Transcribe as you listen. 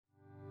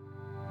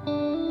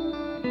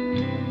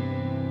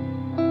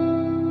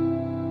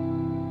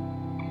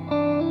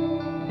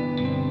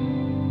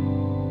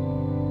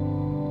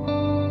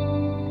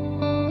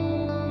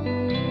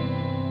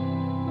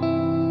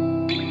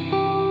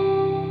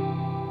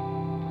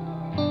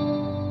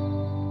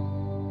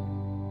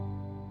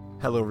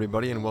Hello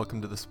everybody and welcome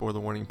to the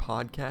Spoiler Warning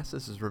Podcast.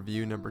 This is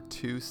review number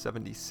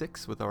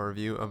 276 with our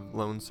review of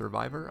Lone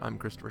Survivor. I'm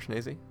Christopher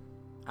Schnese.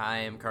 I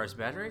am Carson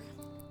Patrick.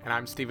 And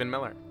I'm Stephen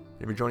Miller.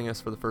 If you're joining us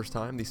for the first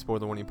time, the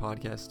Spoiler Warning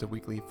Podcast is a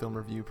weekly film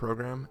review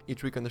program.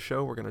 Each week on the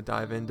show, we're going to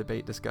dive in,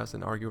 debate, discuss,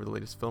 and argue over the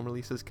latest film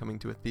releases coming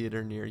to a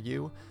theater near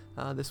you.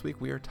 This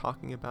week, we are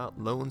talking about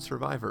Lone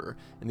Survivor.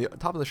 And the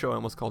top of the show, I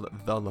almost called it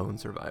The Lone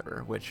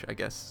Survivor, which I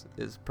guess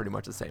is pretty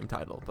much the same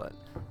title, but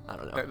I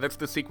don't know. That's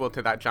the sequel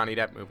to that Johnny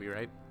Depp movie,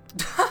 right?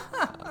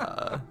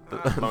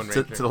 Lone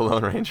Ranger. To the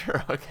Lone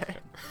Ranger, okay.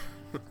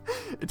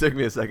 It took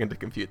me a second to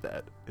compute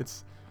that.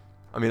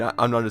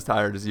 I'm not as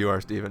tired as you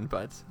are, Stephen,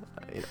 but,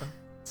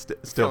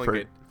 still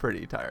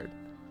pretty tired.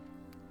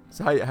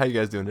 So how you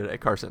guys doing today?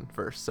 Carson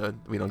first, so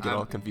we don't get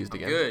all confused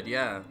again. Good,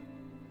 yeah.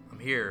 I'm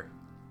here.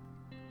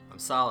 I'm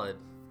solid.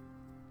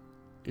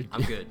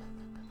 I'm good.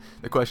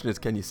 The question is,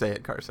 can you say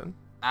it, Carson?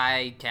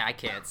 I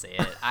can't say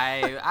it.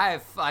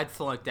 I'd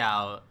flunked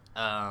out.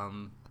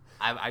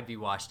 I'd be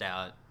washed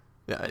out.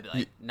 Yeah. I'd be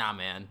like, nah,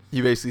 man.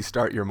 You basically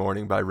start your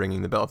morning by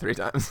ringing the bell 3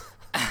 times.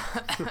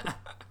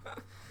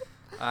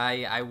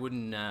 I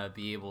wouldn't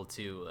be able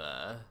to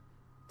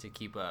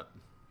keep up.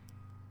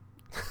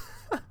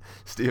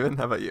 Steven,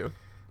 how about you?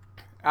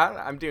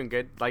 I'm doing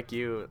good. Like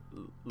you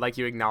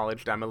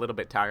acknowledged, I'm a little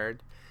bit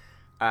tired.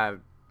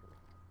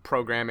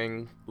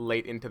 Programming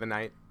late into the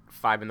night,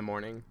 5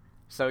 in.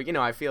 So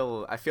I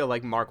feel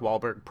like Mark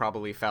Wahlberg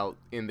probably felt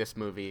in this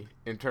movie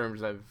in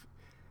terms of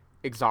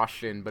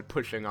exhaustion, but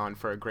pushing on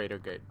for a greater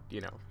good.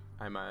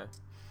 I'm a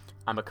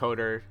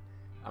coder.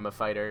 I'm a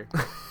fighter.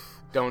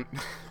 Don't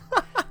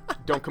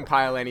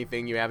compile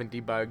anything you haven't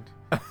debugged.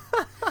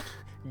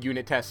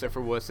 Unit tests are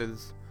for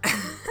wusses.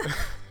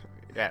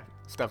 Yeah,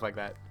 stuff like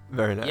that.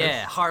 Very nice.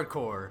 Yeah,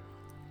 hardcore.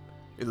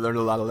 You learned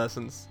a lot of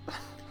lessons.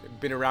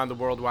 Been around the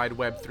World Wide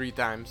Web 3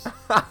 times.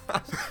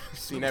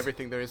 Seen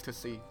everything there is to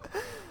see.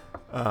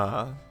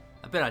 I've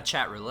been on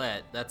chat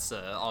roulette. That's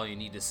all you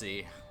need to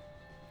see.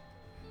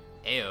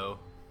 Ayo.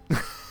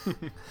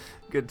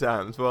 Good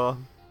times. Well,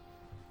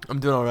 I'm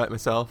doing all right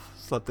myself.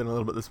 Slept in a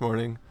little bit this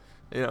morning.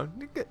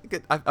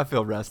 Good. I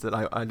feel rested.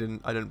 I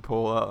didn't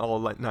pull all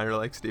nighter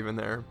like Steven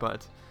there,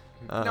 but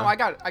no, I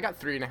got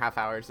 3.5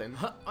 hours in.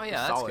 Oh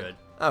yeah, Solid. that's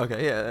good.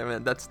 Okay, yeah. I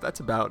mean, that's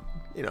about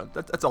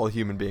that's all a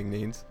human being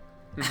needs.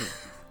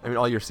 I mean,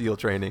 all your SEAL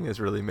training has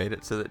really made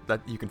it so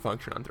that you can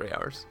function on 3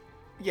 hours.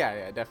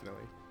 Yeah,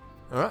 definitely.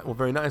 All right, well,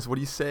 very nice. What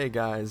do you say,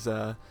 guys?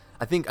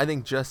 I think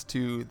just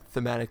to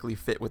thematically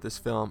fit with this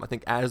film, I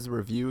think as the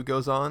review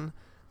goes on,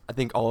 I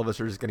think all of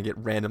us are just going to get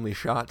randomly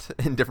shot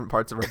in different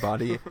parts of our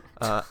body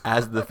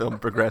as the film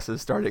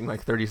progresses, starting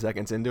like 30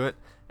 seconds into it.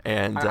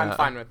 And I'm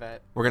fine with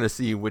that. We're going to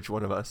see which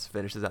one of us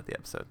finishes out the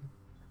episode.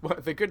 Well,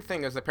 the good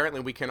thing is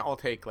apparently we can all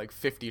take like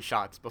 50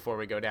 shots before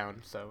we go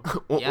down. So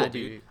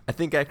dude. I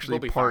think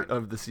actually part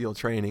of the SEAL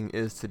training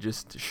is to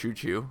just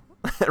shoot you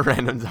at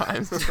random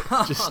times,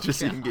 just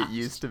so you can get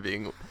used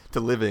to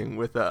living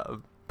with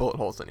bullet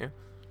holes in you.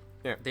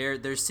 Yeah,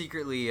 they're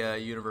secretly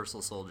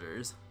universal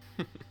soldiers.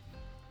 All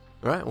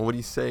right. Well, what do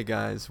you say,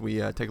 guys?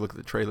 We take a look at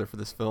the trailer for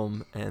this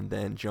film and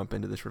then jump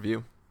into this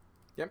review.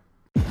 Yep.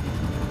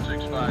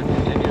 65,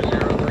 continue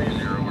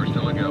 030. We're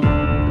still a go.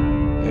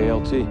 Hey,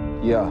 LT.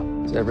 Yeah.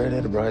 Is that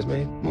redhead a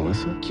bridesmaid?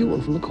 Melissa? Cute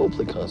one from the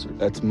Coldplay concert.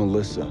 That's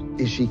Melissa.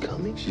 Is she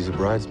coming? She's a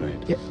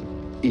bridesmaid. Yeah.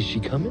 Is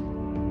she coming?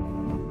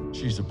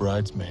 She's a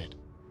bridesmaid.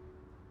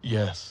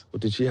 Yes.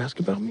 What did she ask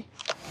about me?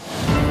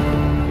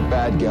 The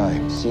bad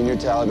guy, senior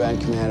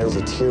Taliban commander, was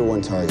a tier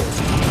 1 target.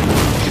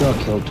 Shaw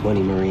killed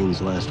 20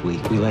 Marines last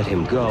week. We let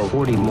him go.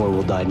 40 more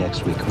will die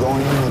next week.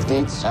 Going in with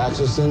Dietz,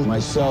 Axelson,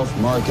 myself,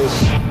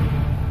 Marcus.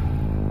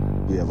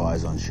 We have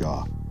eyes on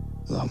Shaw.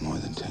 A lot more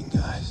than 10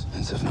 guys.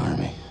 It's an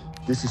army.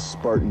 This is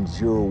Spartan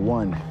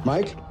 01.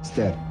 Mike?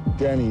 Stat.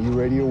 Danny, you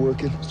radio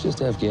working? It's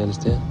just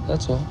Afghanistan,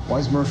 that's all. Why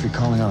is Murphy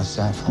calling on a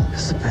sat phone?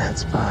 This is a bad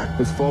spot.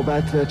 Let's fall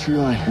back to that tree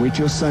line. Wait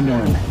till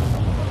sundown.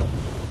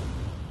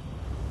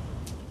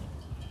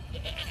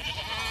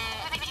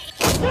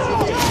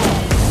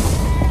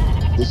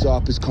 This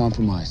op is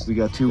compromised. We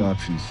got 2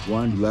 options.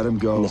 1, let him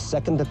go. And the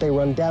second that they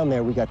run down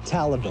there, we got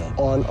Taliban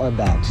on our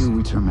backs. 2,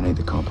 we terminate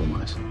the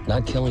compromise.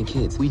 Not killing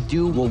kids. We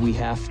do what we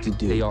have to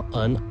do. They are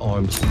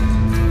unarmed.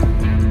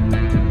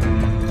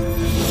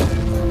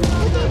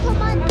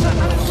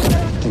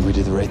 I think we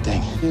did the right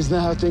thing. Isn't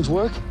that how things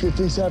work? Good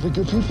things happen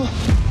to good people?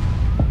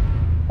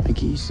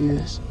 Mikey, you see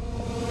this?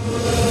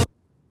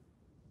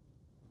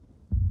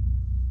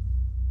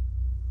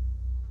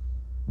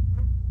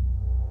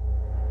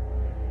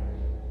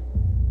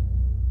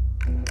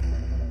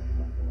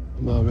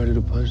 I'm about ready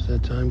to punch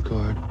that time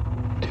card.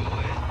 Do it.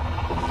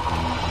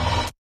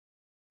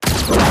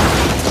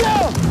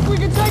 Yeah! We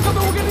can take them,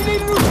 but we're gonna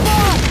need a new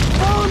spot!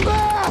 Falling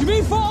back! You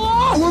mean fall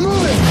off? We're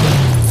moving!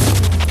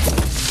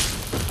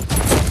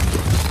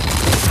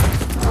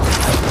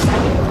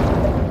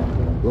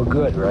 We're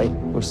good, right?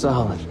 We're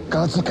solid.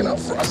 God's looking out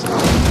for us.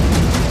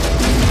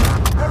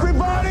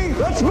 Everybody,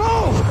 let's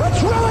move!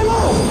 Let's really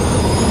move!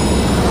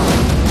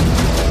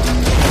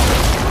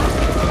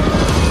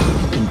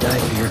 die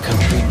for your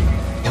country.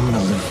 I'm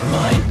gonna live for mine.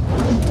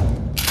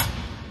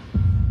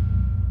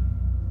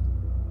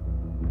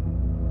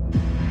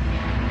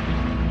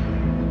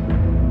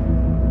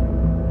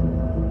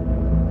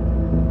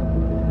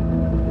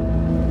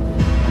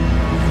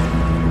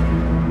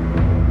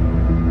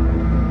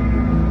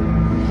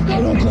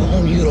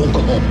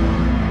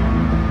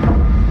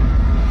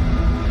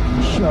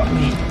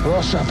 We're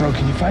all strapped, bro.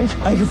 Can you fight?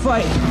 I can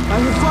fight. I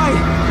can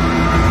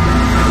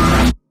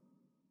fight.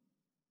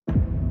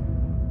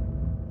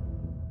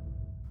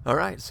 All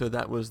right, so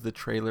that was the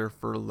trailer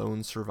for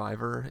Lone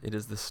Survivor. It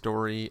is the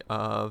story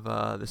of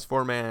this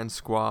 4-man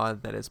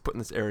squad that is put in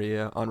this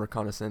area on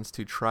reconnaissance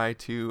to try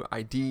to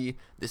ID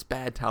this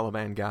bad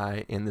Taliban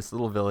guy in this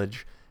little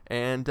village.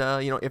 And,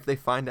 if they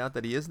find out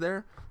that he is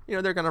there,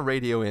 they're going to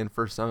radio in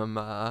for some,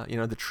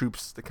 the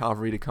troops, the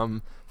cavalry to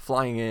come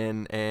flying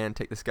in and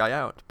take this guy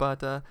out.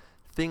 But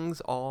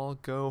things all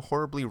go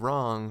horribly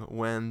wrong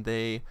when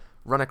they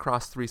run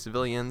across 3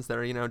 civilians that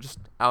are, just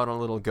out on a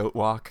little goat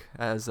walk,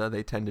 as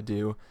they tend to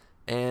do.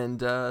 And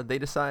they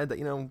decide that,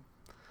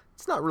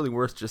 it's not really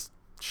worth just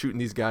shooting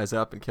these guys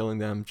up and killing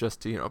them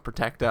just to,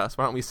 protect us.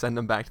 Why don't we send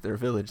them back to their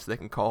village so they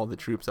can call the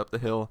troops up the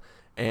hill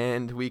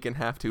and we can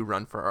have to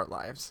run for our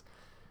lives.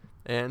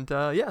 And,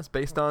 it's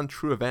based on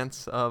true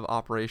events of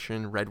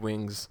Operation Red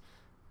Wings.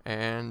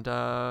 And,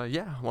 why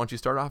don't you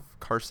start off,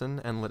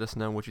 Carson, and let us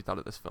know what you thought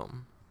of this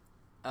film.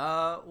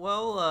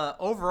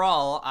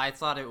 Overall, I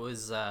thought it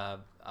was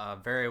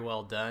very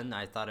well done.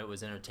 I thought it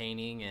was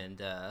entertaining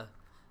and a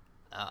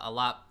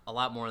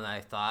lot more than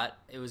I thought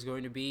it was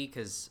going to be,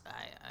 because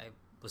I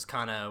was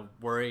kind of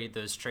worried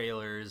those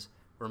trailers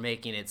were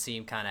making it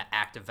seem kind of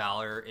act of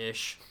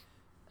valor-ish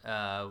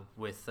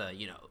with,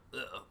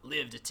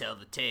 live to tell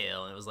the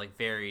tale. And it was,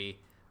 very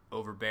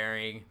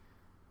overbearing.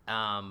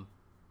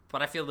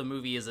 But I feel the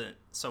movie isn't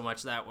so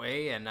much that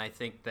way, and I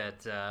think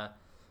that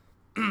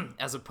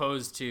as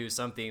opposed to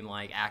something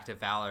like Act of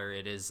Valor,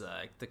 it is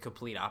the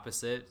complete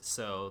opposite.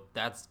 So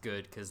that's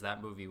good, because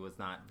that movie was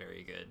not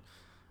very good.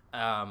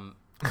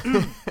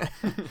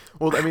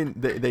 Well, I mean,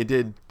 they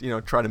did,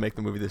 try to make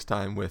the movie this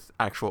time with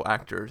actual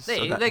actors.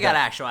 They got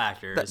actual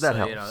actors. That so,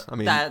 helps. I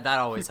mean, that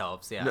always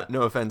helps. Yeah.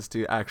 No offense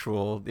to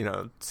actual,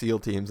 SEAL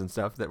teams and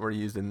stuff that were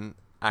used in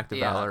Act of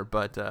Valor,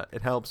 but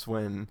it helps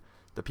when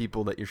the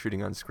people that you're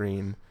shooting on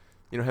screen,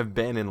 have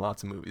been in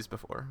lots of movies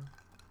before.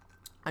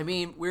 I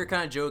mean, we were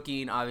kind of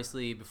joking,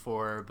 obviously,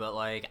 before, but,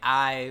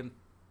 I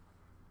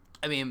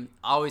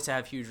always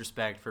have huge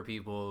respect for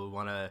people who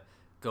want to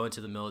go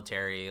into the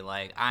military.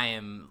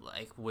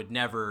 Would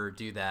never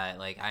do that.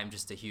 I'm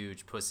just a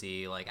huge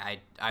pussy. I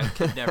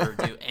could never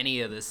do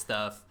any of this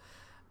stuff.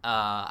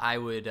 I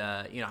would,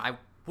 I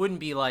wouldn't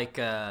be like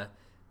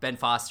Ben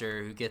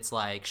Foster, who gets,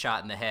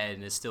 shot in the head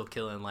and is still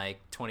killing,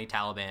 20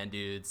 Taliban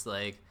dudes.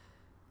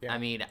 Yeah. I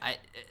mean,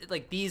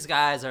 these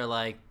guys are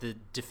the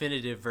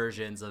definitive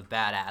versions of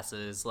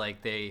badasses.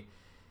 They,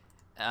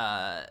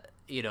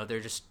 they're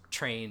just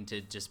trained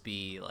to just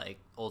be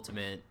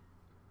ultimate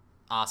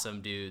awesome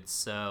dudes.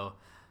 So,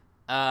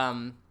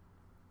 I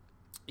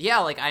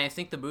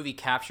think the movie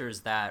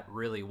captures that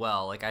really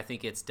well. I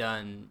think it's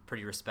done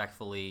pretty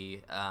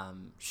respectfully.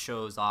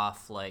 Shows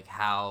off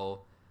how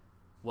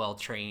well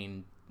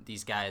trained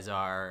these guys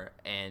are,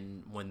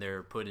 and when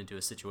they're put into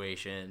a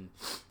situation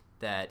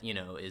that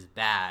is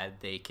bad,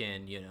 they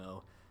can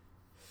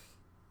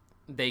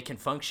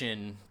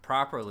function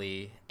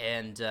properly.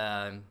 And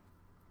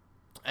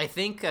I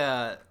think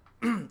the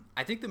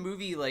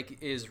movie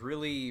is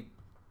really,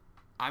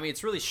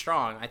 it's really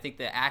strong. I think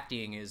the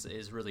acting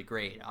is really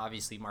great.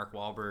 Obviously, Mark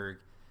Wahlberg,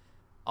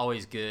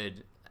 always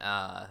good,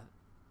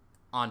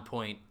 on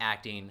point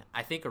acting.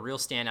 I think a real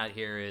standout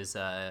here is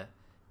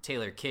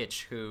Taylor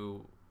Kitsch,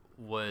 who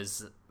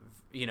was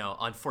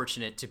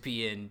unfortunate to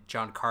be in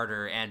John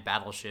Carter and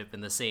Battleship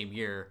in the same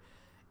year.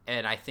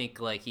 And I think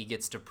he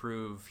gets to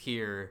prove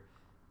here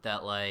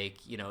that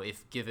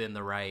if given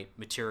the right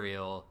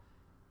material,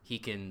 he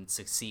can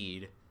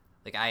succeed.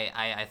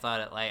 I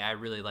thought I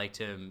really liked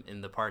him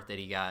in the part that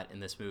he got in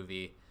this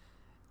movie.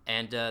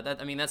 And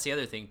that's the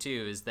other thing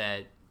too, is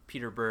that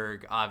Peter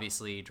Berg,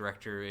 obviously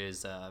director,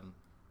 is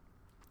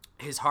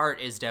his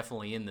heart is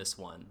definitely in this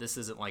one. This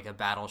isn't like a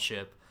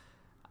Battleship,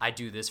 I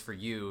do this for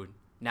you,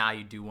 now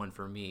you do one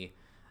for me.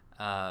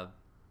 But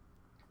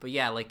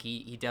yeah,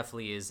 he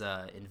definitely is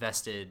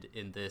invested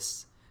in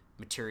this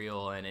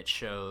material, and it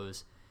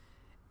shows.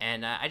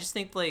 And I just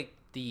think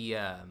the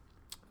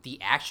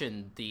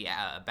action, the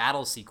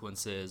battle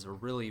sequences were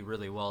really,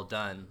 really well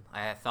done.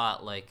 I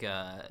thought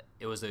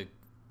it was a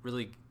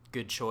really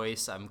good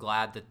choice. I'm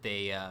glad that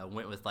they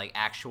went with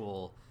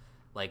actual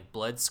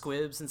blood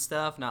squibs and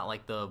stuff, not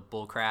the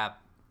bullcrap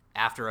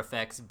After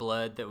Effects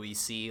blood that we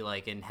see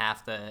in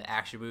half the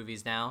action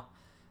movies now.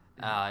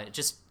 It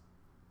just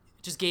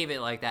gave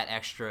it that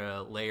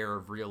extra layer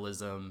of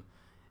realism,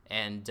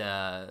 and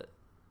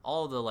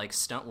all the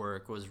stunt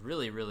work was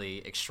really, really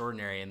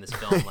extraordinary in this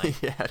film.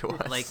 Yeah, it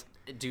was.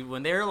 Dude,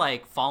 when they're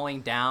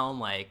falling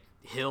down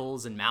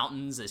hills and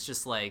mountains, it's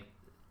just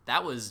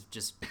that was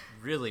just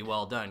really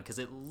well done, because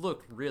it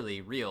looked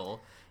really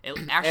real. It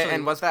actually,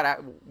 and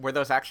were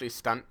those actually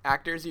stunt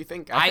actors, you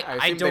think?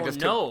 I don't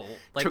know.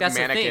 Took That's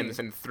mannequins the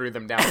thing. and threw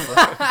them down.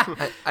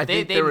 I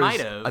think they might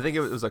have. I think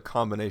it was a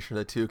combination of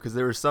the two, because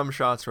there were some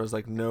shots where I was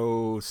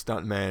no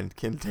stuntman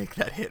can take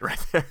that hit right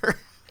there.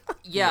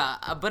 Yeah,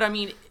 but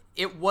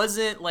it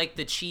wasn't like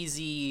the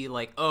cheesy,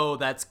 like, oh,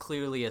 that's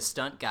clearly a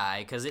stunt guy,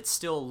 because it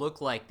still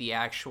looked like the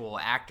actual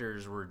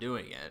actors were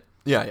doing it.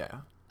 Yeah.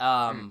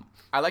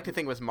 I like to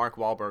think it was Mark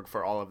Wahlberg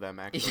for all of them,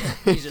 actually.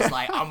 He's just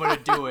like, I'm gonna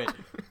do it.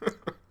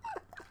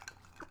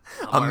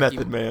 I'm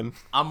Method Man.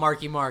 I'm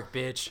Marky Mark,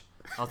 bitch.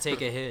 I'll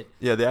take a hit.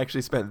 Yeah, they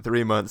actually spent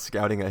 3 months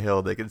scouting a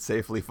hill they could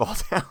safely fall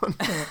down.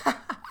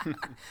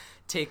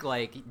 Take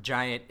like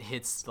giant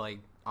hits like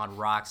on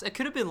rocks. It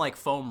could have been like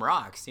foam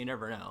rocks. You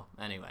never know.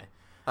 Anyway.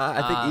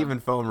 I think even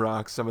foam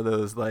rocks, some of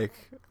those, like,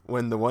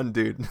 when the one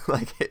dude,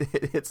 like,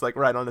 it hits, like,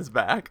 right on his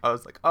back, I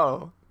was like,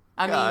 oh,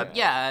 I God. mean,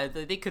 yeah,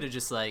 they could have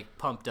just, like,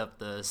 pumped up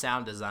the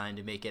sound design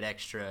to make it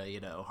extra,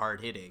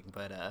 hard-hitting.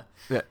 But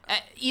yeah.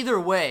 Either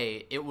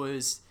way, it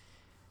was,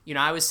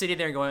 I was sitting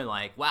there going,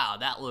 like, wow,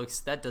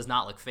 that does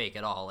not look fake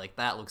at all. Like,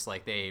 that looks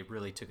like they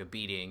really took a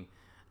beating.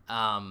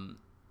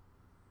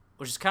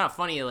 Which is kind of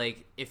funny,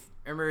 like,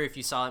 remember if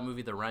you saw that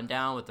movie The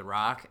Rundown with The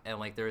Rock, and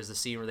like there was a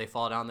scene where they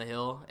fall down the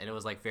hill and it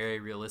was like very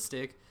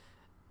realistic,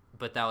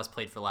 but that was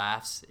played for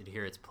laughs, and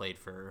here it's played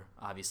for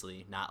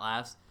obviously not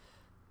laughs.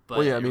 But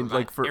well, yeah, I mean,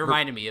 it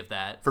reminded me of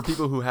that. For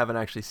people who haven't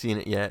actually seen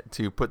it yet,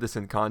 to put this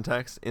in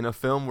context, in a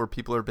film where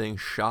people are being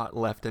shot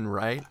left and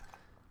right,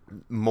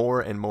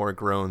 more and more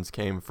groans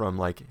came from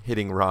like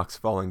hitting rocks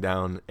falling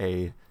down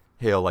a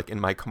hill, like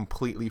in my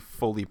completely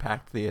fully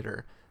packed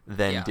theater,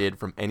 than did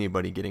from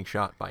anybody getting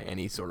shot by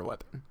any sort of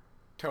weapon.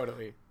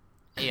 Totally.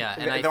 Yeah,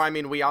 and I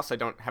mean, we also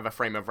don't have a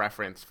frame of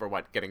reference for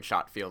what getting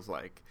shot feels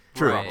like.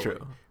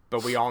 True.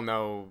 But we all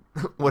know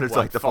what it's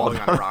like to fall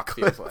falling on a rock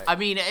feels like. I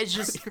mean, it's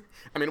just...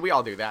 I mean, we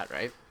all do that,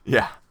 right?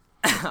 Yeah.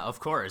 Of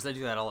course. I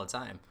do that all the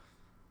time.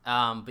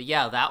 But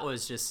yeah, that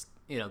was just,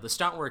 the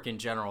stunt work in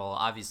general,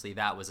 obviously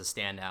that was a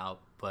standout,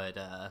 but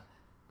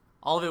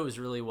all of it was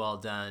really well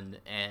done.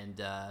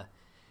 And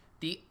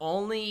the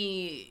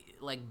only,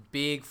 like,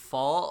 big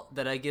fault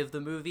that I give the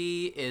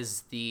movie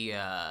is the...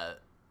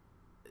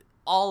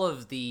 all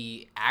of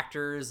the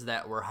actors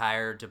that were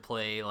hired to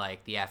play,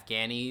 like, the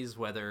Afghanis,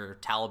 whether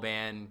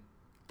Taliban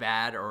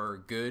bad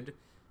or good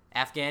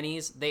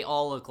Afghanis, they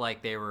all look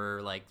like they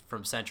were, like,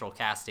 from Central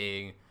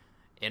Casting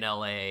in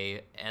LA,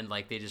 and,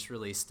 like, they just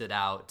really stood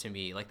out to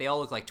me. Like, they all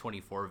look like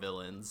 24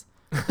 villains.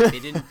 They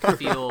didn't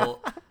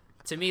feel,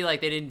 to me,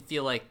 like, they didn't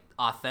feel, like,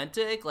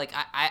 authentic. Like,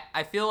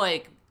 I feel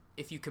like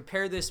if you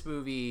compare this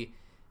movie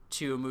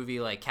to a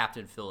movie like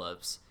Captain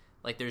Phillips,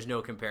 like, there's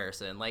no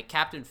comparison. Like,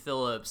 Captain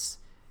Phillips...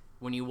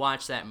 when you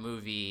watch that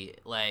movie,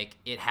 like,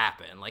 it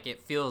happened. Like,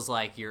 it feels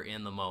like you're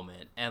in the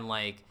moment. And,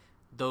 like,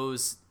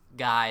 those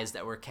guys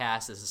that were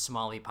cast as the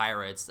Somali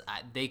pirates,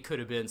 they could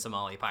have been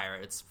Somali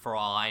pirates, for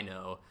all I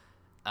know,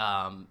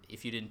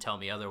 if you didn't tell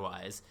me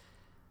otherwise.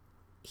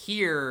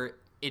 Here,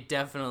 it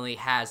definitely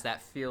has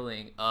that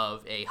feeling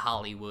of a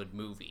Hollywood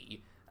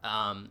movie.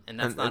 And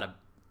that's not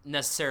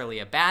necessarily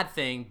a bad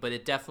thing, but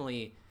it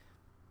definitely...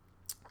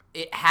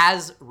 it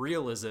has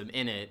realism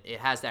in it. It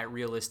has that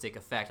realistic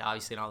effect,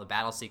 obviously, in all the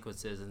battle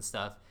sequences and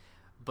stuff.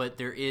 But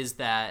there is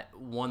that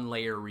one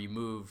layer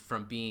removed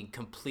from being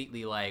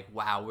completely like,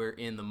 wow, we're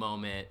in the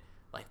moment,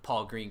 like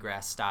Paul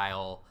Greengrass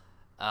style.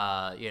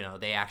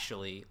 They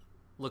actually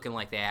looking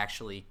like they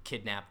actually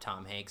kidnapped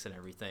Tom Hanks and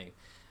everything.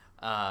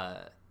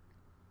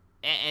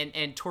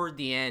 And toward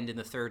the end in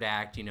the third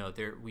act,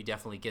 we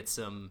definitely get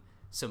some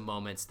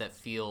moments that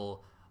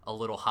feel a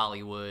little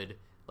Hollywood,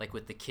 like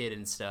with the kid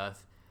and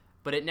stuff.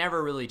 But it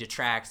never really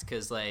detracts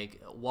because,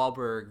 like,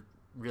 Wahlberg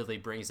really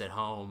brings it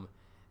home.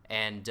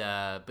 And,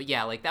 but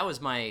yeah, like, that was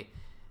my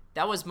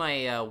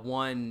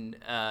one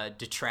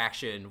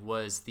detraction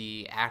was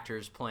the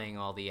actors playing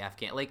all the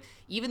Afghan, like,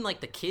 even,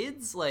 like, the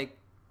kids, like,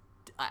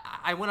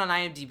 I went on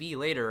IMDb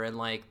later, and,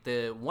 like,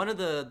 one of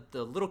the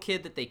little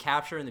kid that they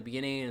capture in the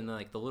beginning and,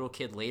 like, the little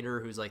kid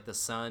later who's, like, the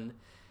son,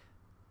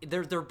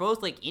 they're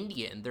both, like,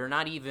 Indian. They're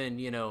not even,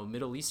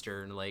 Middle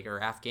Eastern, like, or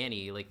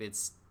Afghani. Like,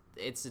 it's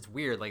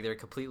weird. Like, they're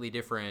completely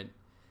different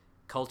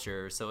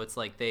culture. So it's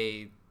like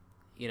they,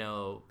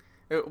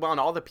 Well, and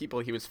all the people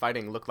he was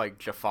fighting looked like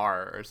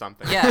Jafar or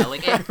something. Yeah,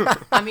 like,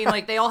 I mean,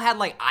 like, they all had,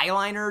 like,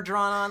 eyeliner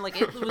drawn on.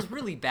 Like, it was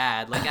really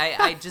bad. Like,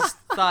 I just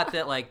thought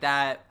that, like,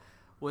 that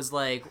was,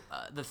 like,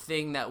 the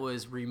thing that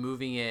was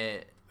removing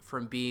it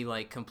from being,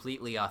 like,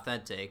 completely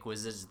authentic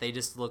was they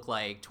just look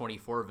like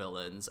 24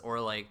 villains.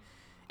 Or, like,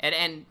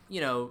 and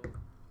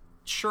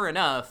sure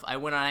enough, I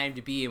went on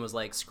IMDb and was,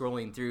 like,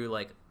 scrolling through,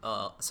 like,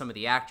 some of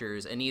the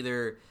actors, and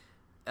either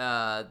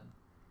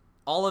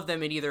all of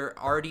them had either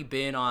already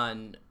been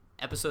on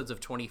episodes of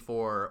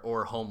 24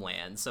 or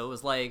Homeland. So it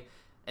was like,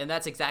 and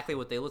that's exactly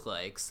what they look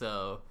like.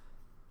 So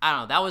I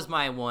don't know, that was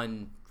my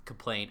one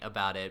complaint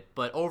about it.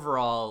 But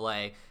overall,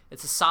 like,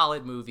 it's a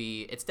solid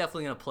movie. It's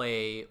definitely going to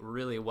play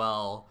really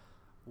well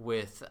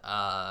with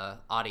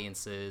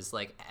audiences.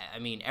 Like, I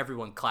mean,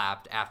 everyone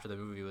clapped after the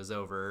movie was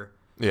over.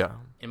 Yeah.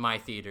 In my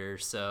theater.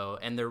 So,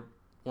 and there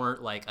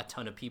weren't, like, a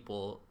ton of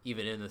people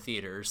even in the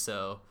theater,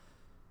 so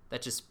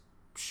that just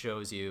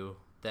shows you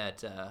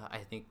that I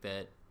think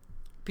that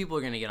people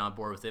are going to get on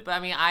board with it. But I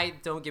mean,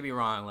 don't get me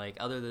wrong, like,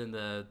 other than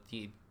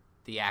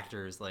the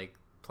actors, like,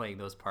 playing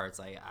those parts.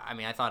 I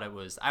mean, I thought I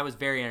was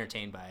very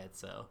entertained by it.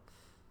 So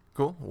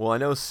Cool. Well, I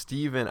know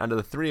Steven, out of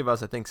the three of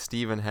us, I think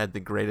Steven had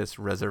the greatest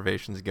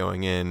reservations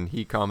going in.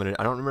 He commented,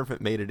 I don't remember if it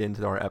made it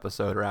into our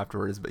episode or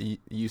afterwards, but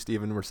you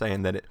Steven, were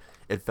saying that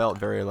it felt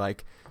very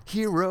like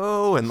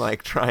hero and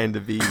like trying to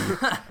be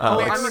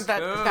I mean,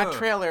 that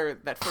trailer,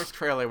 that first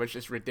trailer was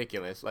just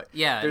ridiculous. Like,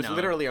 there's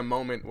literally a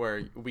moment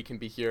where "We Can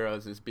Be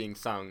Heroes" is being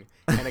sung,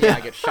 and a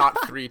guy gets shot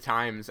 3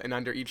 times, and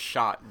under each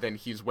shot, then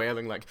he's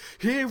wailing like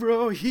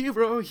 "Hero,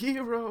 hero,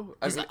 hero."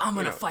 He's like, "I'm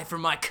gonna fight for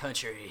my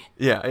country."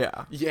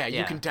 Yeah.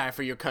 You can die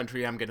for your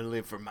country. I'm gonna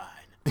live for mine.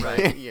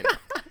 Right? You know.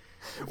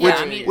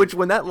 Which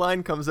when that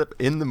line comes up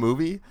in the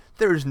movie,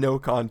 there's no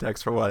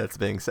context for what it's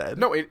being said.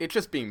 No, it's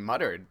just being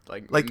muttered.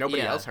 Like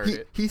nobody else heard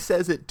it. He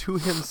says it to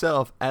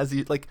himself as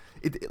he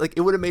it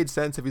would have made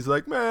sense if he's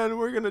like, man,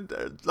 we're gonna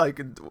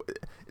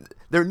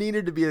there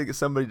needed to be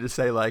somebody to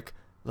say like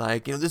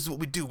this is what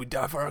we do, we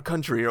die for our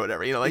country or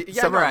whatever, like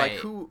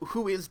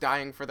who is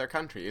dying for their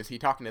country? Is he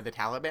talking to the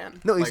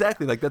Taliban? No,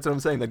 exactly, like that's what I'm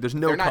saying, like there's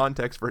no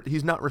context for it.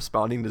 He's not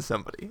responding to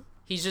somebody.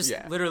 He's just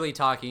literally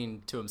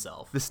talking to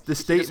himself. The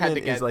statement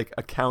is like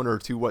a counter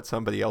to what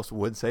somebody else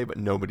would say, but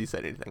nobody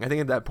said anything. I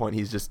think at that point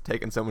he's just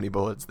taken so many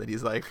bullets that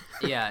he's like,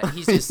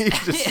 he's just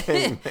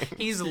saying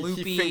he's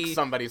loopy. He thinks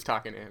somebody's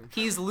talking to him.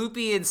 He's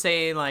loopy and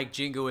saying like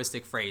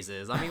jingoistic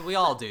phrases. I mean, we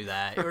all do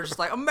that. We're just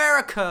like,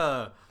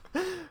 America.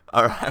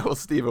 All right, well,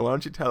 Steven, why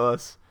don't you tell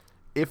us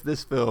if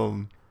this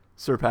film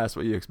surpassed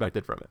what you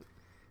expected from it?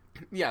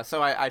 Yeah,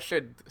 so I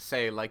should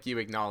say, like you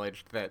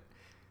acknowledged, that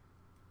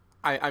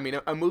I mean,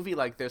 a movie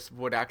like this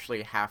would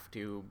actually have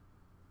to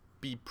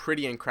be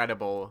pretty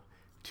incredible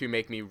to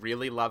make me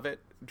really love it,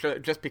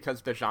 just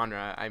because the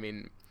genre. I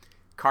mean,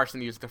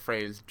 Carson used the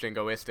phrase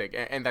jingoistic,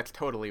 and that's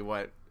totally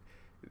what,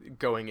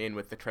 going in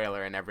with the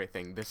trailer and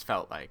everything, this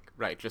felt like,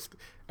 right? Just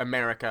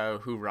America,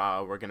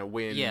 hoorah, we're gonna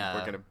win. Yeah.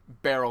 We're gonna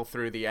barrel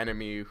through the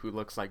enemy who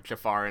looks like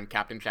Jafar and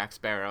Captain Jack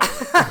Sparrow.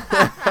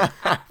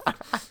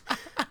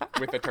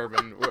 With a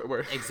turban.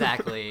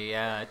 Exactly,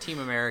 yeah. Team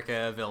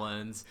America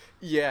villains.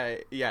 Yeah,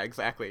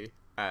 exactly.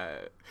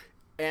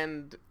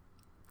 And,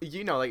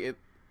 like,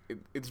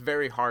 it's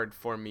very hard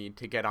for me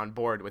to get on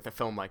board with a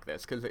film like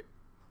this, because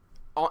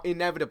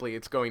inevitably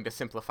it's going to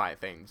simplify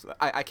things.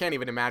 I can't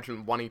even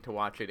imagine wanting to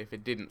watch it if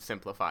it didn't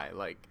simplify.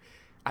 Like,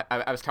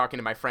 I was talking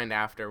to my friend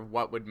after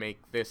what would make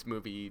this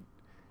movie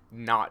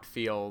not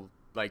feel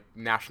like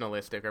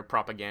nationalistic or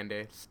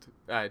propagandist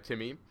to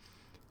me.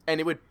 And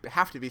it would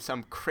have to be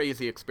some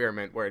crazy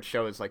experiment where it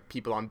shows like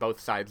people on both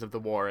sides of the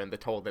war and the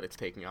toll that it's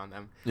taking on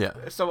them. Yeah.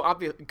 So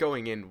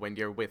going in when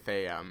you're with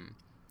a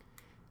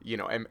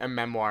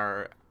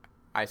memoir,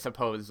 I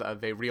suppose,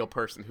 of a real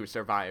person who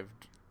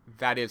survived,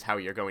 that is how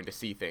you're going to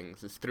see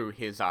things, is through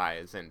his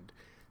eyes, and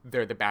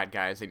they're the bad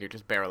guys and you're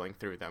just barreling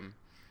through them.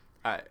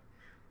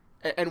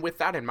 And with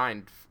that in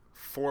mind,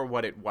 for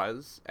what it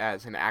was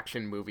as an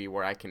action movie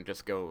where I can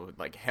just go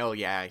like, hell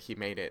yeah, he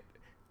made it.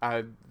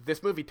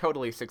 This movie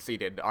totally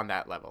succeeded on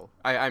that level.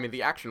 I mean,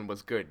 the action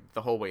was good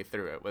the whole way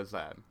through. It was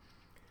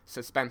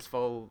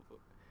suspenseful,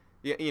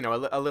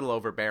 a little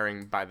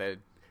overbearing by the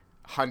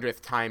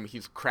 100th time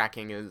he's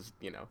cracking his,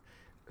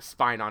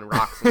 spine on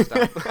rocks and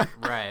stuff.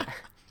 Right.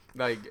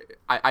 Like,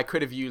 I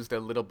could have used a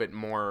little bit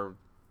more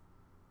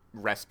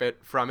respite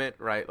from it,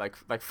 right? Like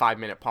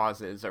 5-minute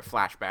pauses or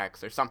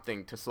flashbacks or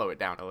something to slow it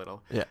down a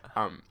little. Yeah.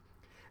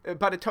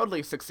 But it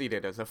totally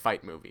succeeded as a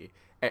fight movie.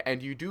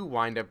 And you do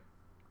wind up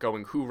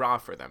going hoorah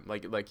for them.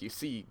 Like you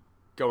see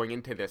going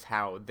into this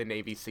how the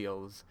Navy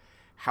SEALs,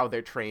 how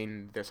they're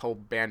trained, this whole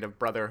band of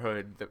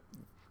brotherhood,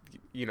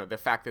 the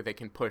fact that they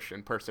can push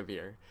and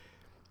persevere.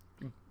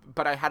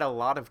 But I had a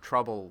lot of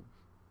trouble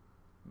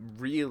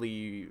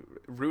really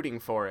rooting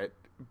for it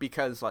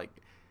because, like,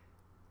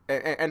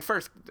 and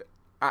first,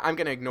 I'm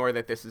going to ignore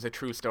that this is a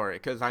true story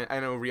because I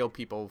know real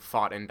people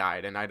fought and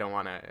died, and I don't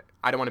want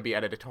to be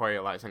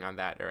editorializing on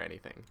that or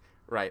anything,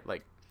 right?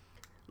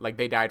 Like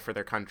they died for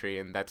their country,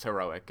 and that's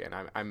heroic, and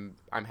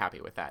I'm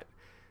happy with that.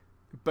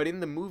 But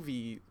in the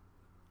movie,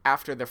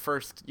 after the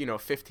first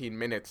 15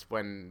 minutes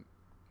when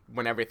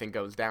everything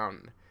goes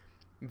down,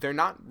 they're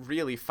not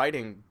really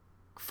fighting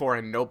for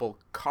a noble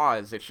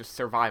cause. It's just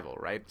survival,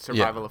 right?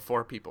 Survival of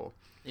 4 people.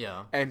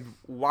 Yeah. And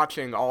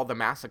watching all the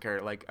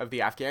massacre, like, of the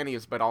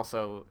Afghanis, but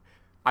also,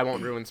 I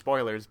won't ruin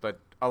spoilers,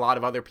 but a lot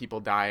of other people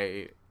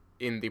die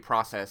in the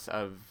process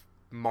of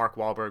Mark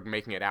Wahlberg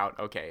making it out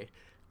okay.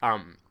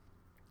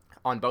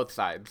 On both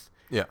sides.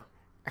 Yeah.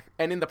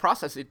 And in the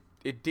process,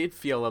 it did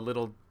feel a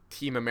little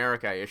Team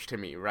America-ish to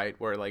me, right?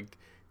 Where, like,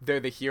 they're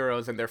the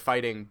heroes and they're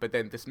fighting, but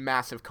then this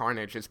massive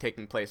carnage is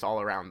taking place all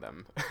around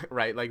them,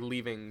 right? Like,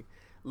 leaving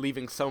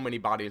so many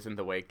bodies in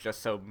the wake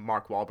just so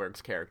Mark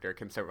Wahlberg's character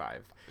can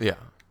survive. Yeah.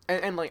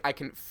 And like, I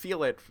can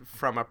feel it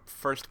from a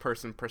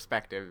first-person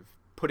perspective,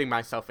 putting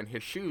myself in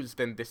his shoes,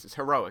 then this is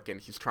heroic,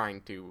 and he's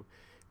trying to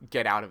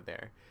get out of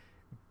there.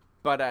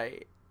 But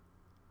I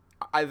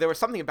there was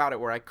something about it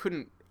where I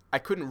couldn't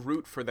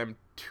root for them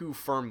too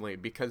firmly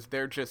because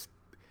they're just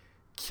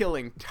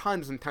killing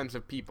tons and tons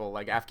of people,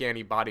 like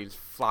Afghani bodies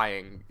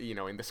flying,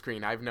 in the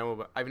screen. I've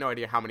no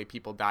idea how many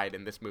people died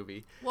in this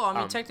movie. Well, I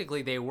mean,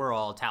 technically they were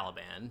all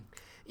Taliban.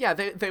 Yeah,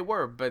 they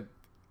were, but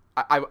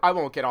I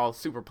won't get all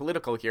super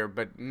political here,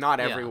 but not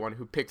everyone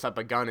who picks up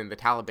a gun in the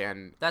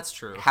Taliban That's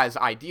true. has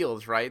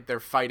ideals, right? They're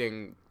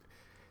fighting,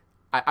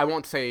 I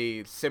won't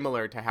say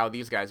similar to how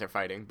these guys are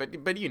fighting,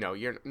 but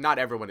you're not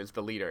everyone is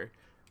the leader.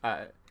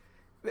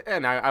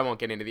 And I won't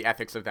get into the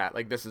ethics of that.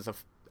 Like, this is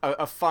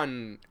a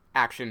fun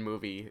action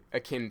movie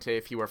akin to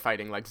if you were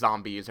fighting like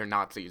zombies or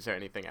Nazis or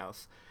anything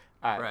else.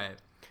 Right.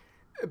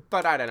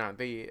 But I don't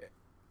know,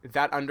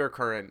 that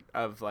undercurrent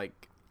of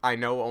like, I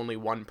know only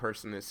one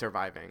person is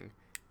surviving,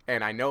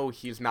 and I know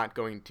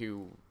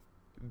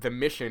the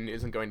mission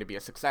isn't going to be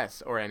a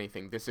success or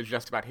anything. This is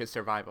just about his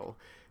survival.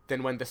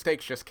 Then when the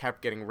stakes just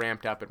kept getting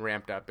ramped up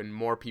and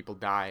more people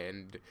die,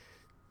 and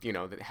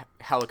the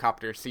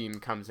helicopter scene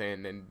comes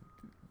in and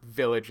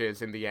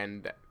villages in the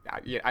end.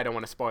 I don't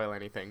want to spoil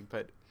anything,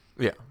 but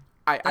yeah,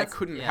 I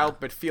couldn't help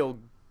but feel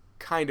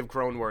kind of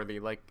groan-worthy.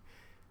 Like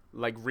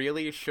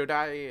really, should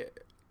I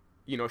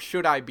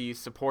be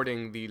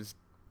supporting these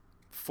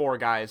 4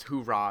 guys,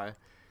 hoorah,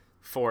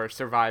 for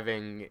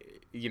surviving,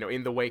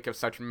 in the wake of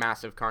such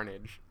massive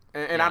carnage?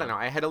 And I don't know,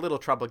 I had a little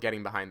trouble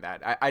getting behind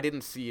that. I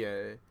didn't see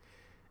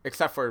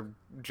except for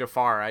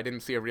Jafar, I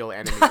didn't see a real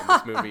enemy in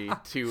this movie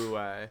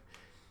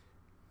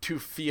to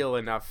feel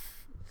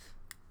enough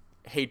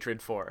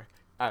hatred for.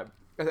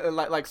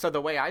 So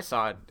the way I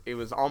saw it, it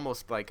was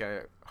almost like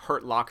a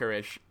Hurt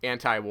Locker-ish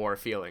anti-war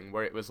feeling,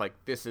 where it was like,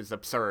 this is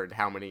absurd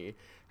how many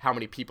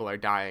people are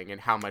dying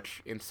and how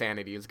much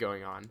insanity is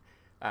going on.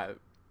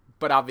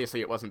 But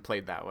obviously it wasn't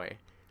played that way.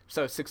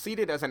 So it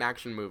succeeded as an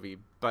action movie,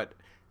 but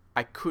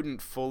I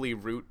couldn't fully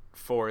root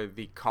for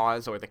the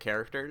cause or the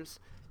characters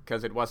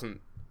because it wasn't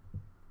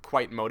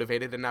quite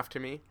motivated enough to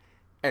me.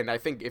 And I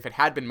think if it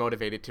had been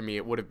motivated to me,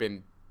 it would have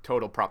been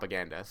total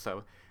propaganda.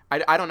 So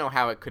I don't know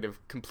how it could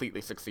have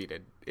completely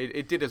succeeded.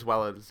 It did as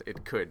well as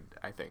it could,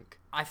 I think.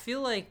 I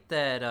feel like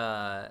that,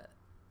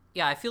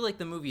 I feel like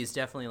the movie is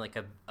definitely like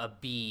a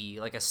B,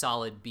 like a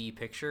solid B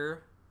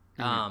picture.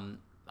 Mm-hmm.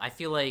 I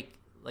feel like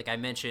I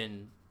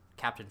mentioned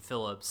Captain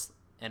Phillips,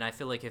 and I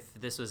feel like if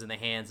this was in the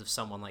hands of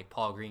someone like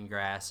Paul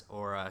Greengrass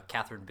or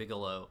Catherine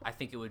Bigelow, I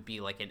think it would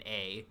be like an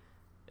A.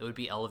 It would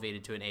be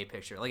elevated to an A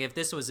picture. Like if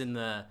this was in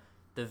the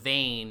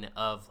vein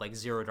of like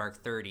Zero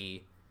Dark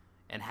 30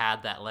 and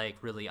had that like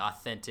really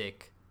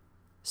authentic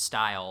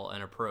style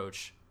and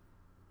approach,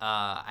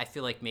 I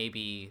feel like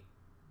maybe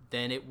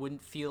then it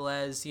wouldn't feel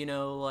as,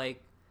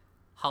 like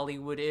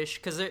Hollywood-ish.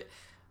 Because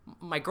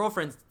my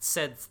girlfriend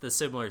said the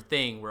similar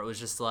thing where it was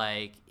just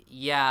like,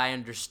 yeah, I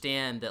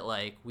understand that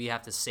like we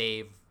have to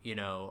save,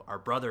 our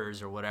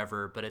brothers or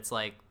whatever, but it's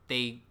like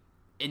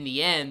in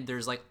the end,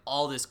 there's like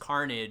all this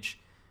carnage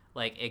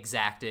like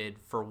exacted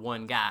for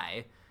one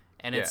guy.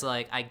 And it's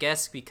like, I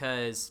guess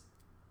because,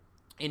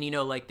 and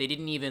like they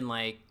didn't even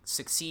like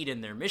succeed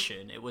in their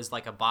mission. It was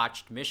like a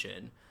botched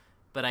mission.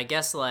 But I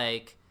guess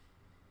like,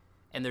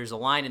 and there's a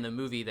line in the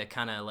movie that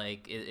kind of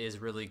like is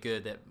really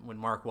good, that when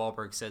Mark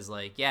Wahlberg says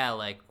like, yeah,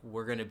 like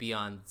we're going to be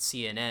on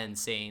CNN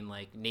saying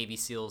like Navy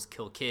SEALs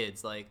kill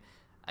kids. Like,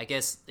 I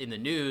guess in the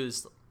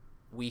news,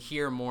 we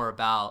hear more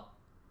about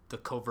the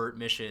covert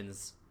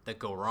missions that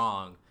go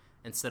wrong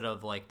instead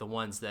of like the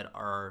ones that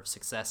are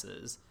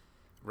successes.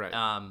 Right.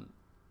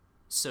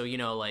 So,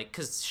 like,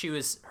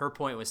 cause her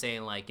point was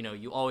saying like,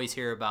 you always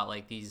hear about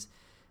like these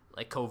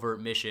like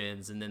covert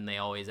missions and then they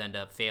always end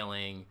up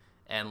failing.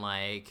 And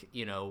like,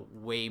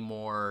 way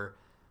more,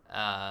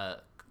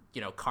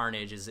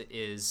 carnage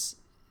is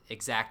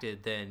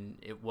exacted than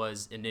it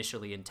was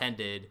initially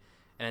intended.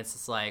 And it's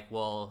just like,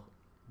 well,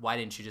 why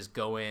didn't you just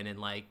go in and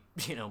like,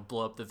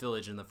 blow up the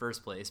village in the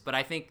first place? But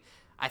I think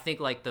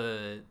like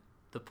the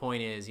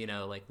point is,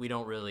 like we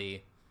don't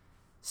really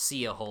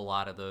see a whole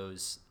lot of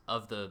those,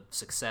 of the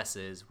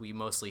successes. We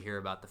mostly hear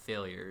about the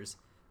failures.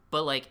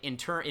 But like in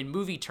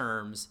movie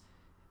terms,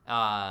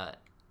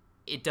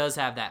 it does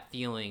have that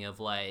feeling of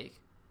like,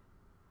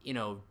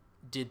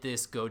 did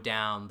this go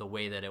down the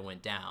way that it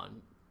went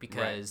down?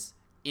 Because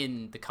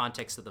in the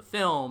context of the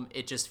film,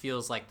 it just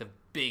feels like the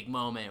big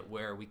moment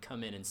where we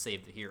come in and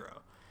save the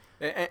hero.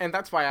 And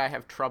that's why I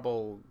have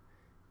trouble,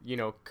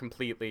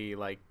 completely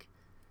like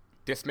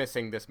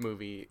dismissing this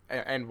movie,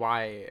 and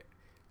why,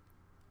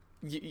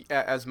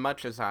 as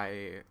much as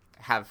I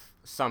have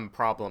some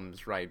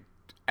problems, right,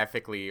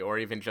 ethically, or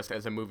even just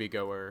as a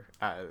moviegoer,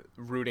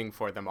 rooting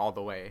for them all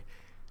the way,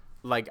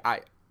 like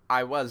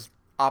I was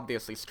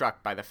obviously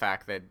struck by the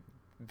fact that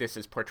this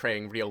is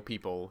portraying real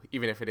people,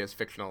 even if it is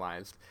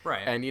fictionalized.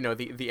 Right. And,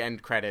 the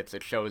end credits,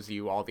 it shows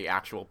you all the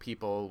actual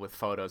people with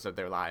photos of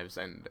their lives.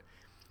 And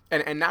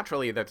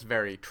naturally, that's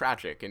very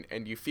tragic,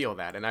 and you feel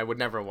that. And I would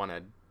never want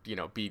to,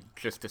 be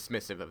just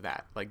dismissive of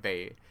that. Like,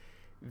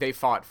 they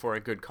fought for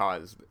a good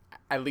cause,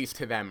 at least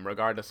to them,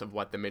 regardless of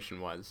what the mission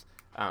was.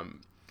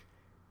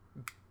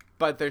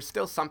 But there's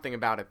still something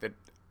about it that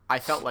I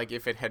felt like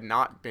if it had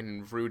not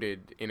been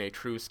rooted in a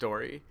true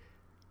story,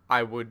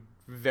 I would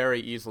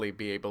very easily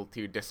be able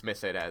to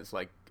dismiss it as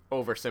like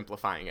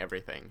oversimplifying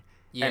everything.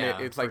 Yeah,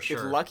 and it's like for sure.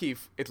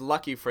 it's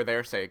lucky for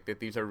their sake that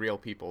these are real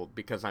people,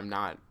 because I'm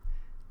not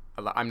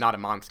a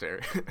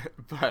monster.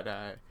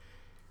 But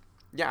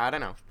yeah, I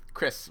don't know.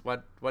 Chris,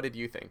 what did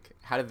you think?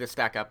 How did this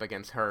stack up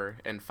against Her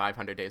and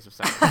 500 Days of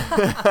Summer?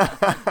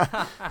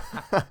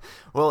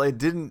 Well, it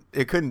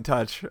couldn't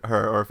touch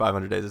Her or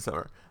 500 Days of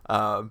Summer.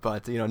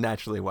 But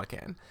naturally, what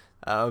can?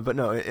 But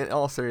no, in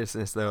all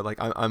seriousness though, like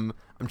I'm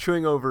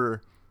chewing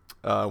over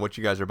what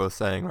you guys are both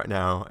saying right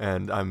now,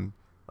 and I'm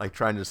like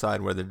trying to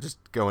decide whether to just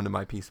go into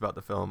my piece about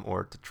the film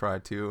or to try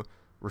to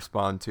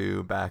respond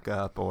to, back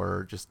up,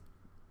 or just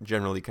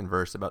generally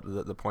converse about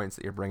the points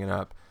that you're bringing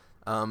up.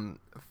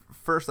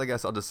 First, I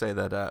guess I'll just say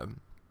that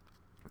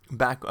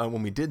back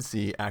when we did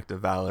see Act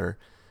of Valor,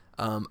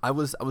 I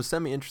was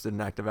semi-interested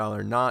in Act of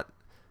Valor, not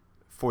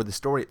for the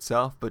story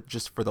itself, but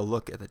just for the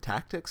look at the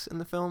tactics in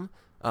the film.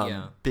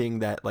 Being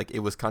that like it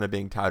was kind of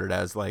being touted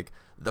as like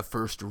the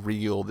first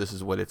real, this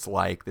is what it's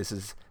like, this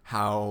is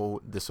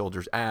how the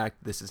soldiers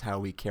act, this is how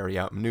we carry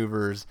out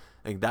maneuvers,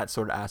 like that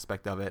sort of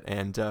aspect of it.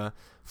 And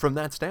from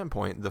that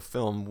standpoint, the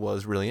film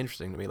was really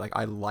interesting to me. Like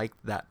I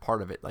liked that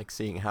part of it, like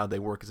seeing how they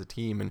work as a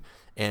team,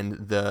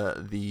 and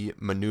the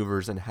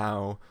maneuvers, and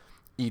how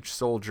each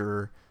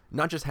soldier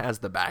not just has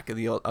the back of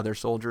the other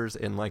soldiers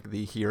in like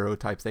the hero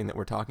type thing that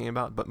we're talking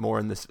about, but more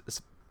in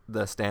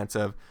the stance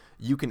of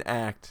you can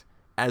act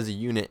as a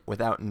unit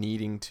without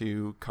needing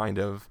to kind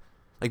of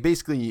like,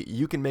 basically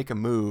you can make a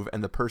move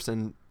and the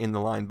person in the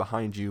line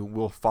behind you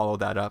will follow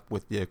that up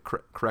with the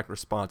correct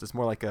response. It's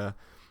more like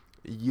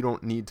you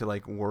don't need to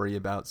like worry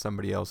about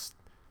somebody else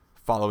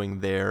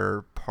following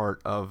their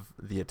part of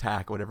the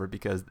attack or whatever,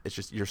 because it's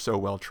just you're so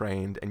well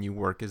trained and you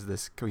work as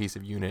this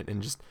cohesive unit,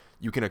 and just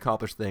you can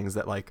accomplish things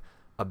that like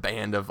a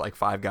band of like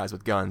 5 guys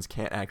with guns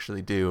can't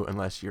actually do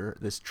unless you're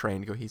this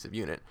trained cohesive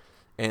unit.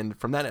 And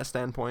from that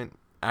standpoint,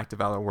 Act of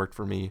Valor worked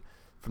for me.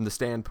 From the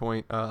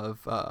standpoint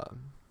of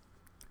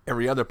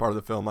every other part of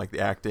the film, like the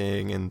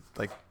acting and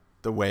like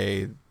the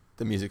way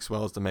the music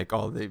swells to make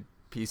all the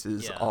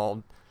pieces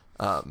all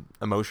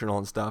emotional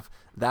and stuff,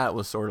 that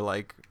was sort of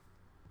like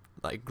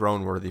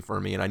groan worthy for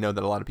me. And I know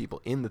that a lot of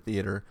people in the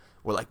theater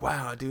were like,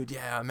 wow, dude,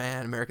 yeah,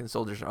 man, American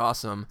soldiers are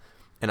awesome.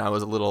 And I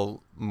was a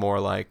little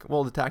more like,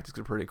 well, the tactics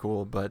are pretty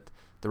cool, but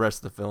the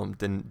rest of the film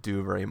didn't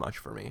do very much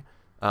for me.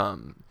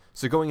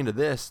 So going into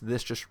this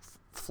just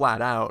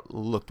flat out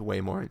looked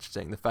way more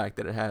interesting. The fact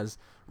that it has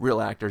real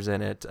actors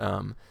in it,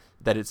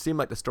 that it seemed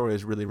like the story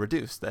was really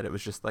reduced, that it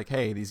was just like,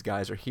 hey, these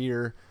guys are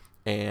here,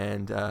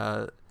 and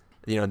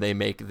they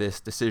make this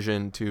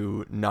decision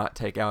to not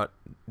take out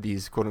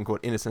these quote unquote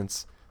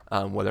innocents,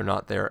 whether or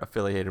not they're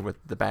affiliated with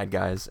the bad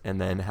guys,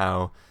 and then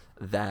how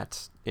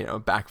that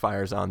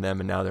backfires on them,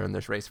 and now they're in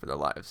this race for their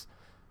lives.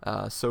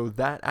 So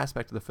that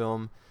aspect of the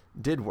film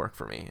did work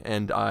for me,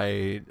 and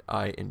I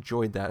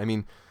enjoyed that. I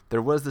mean,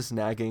 there was this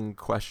nagging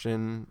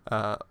question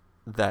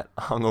that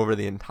hung over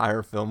the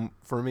entire film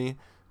for me,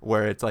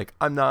 where it's like,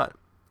 I'm not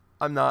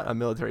a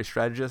military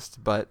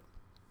strategist, but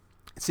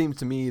it seems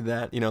to me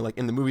that, like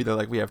in the movie, they're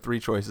like, we have 3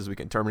 choices. We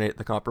can terminate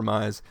the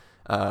compromise,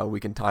 we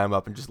can tie them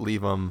up and just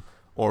leave them,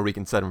 or we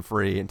can set them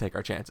free and take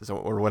our chances,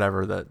 or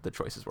whatever the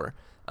choices were.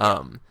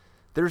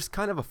 There's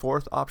kind of a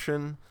fourth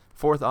option.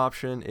 Fourth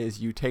option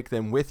is you take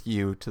them with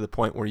you to the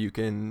point where you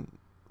can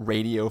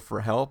radio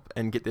for help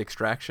and get the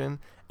extraction.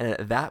 And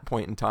at that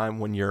point in time,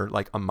 when you're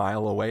like a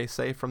mile away,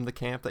 say, from the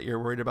camp that you're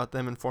worried about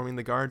them informing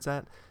the guards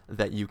at,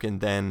 that you can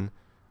then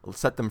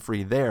set them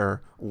free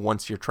there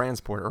once your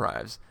transport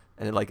arrives.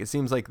 And it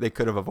seems like they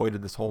could have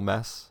avoided this whole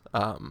mess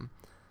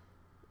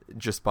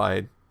just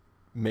by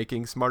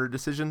making smarter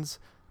decisions.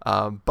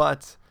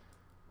 But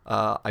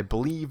I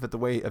believe that the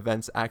way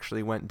events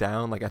actually went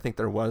down, like I think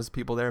there was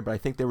people there, but I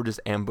think they were just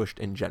ambushed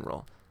in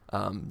general.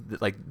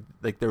 Like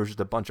there was just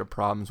a bunch of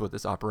problems with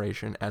this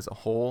operation as a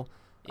whole.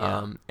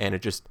 And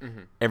it just,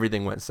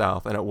 everything went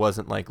south, and it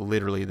wasn't like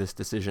literally this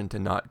decision to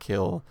not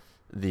kill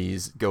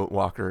these goat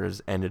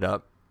walkers ended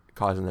up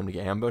causing them to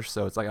get ambushed.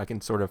 So it's like, I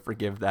can sort of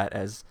forgive that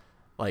as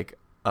like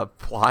a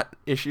plot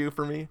issue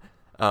for me,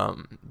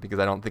 because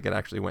I don't think it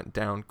actually went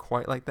down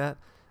quite like that.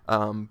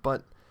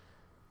 But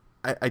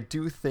I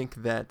do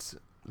think that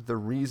the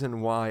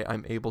reason why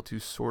I'm able to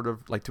sort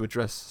of like to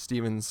address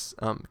Steven's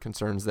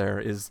concerns there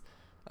is,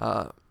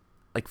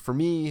 like for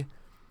me,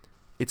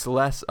 it's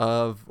less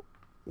of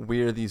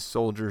we're these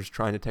soldiers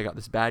trying to take out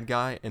this bad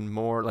guy, and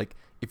more like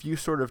if you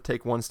sort of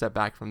take one step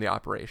back from the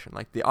operation,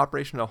 like the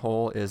operation as a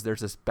whole is there's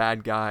this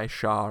bad guy,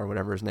 Shaw or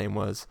whatever his name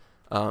was,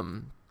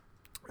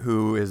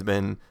 who has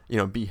been,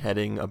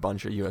 beheading a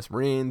bunch of U.S.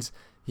 Marines.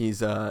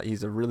 He's a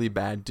really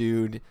bad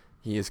dude.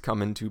 He has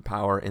come into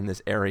power in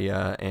this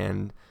area,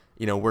 and,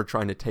 we're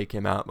trying to take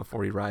him out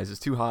before he rises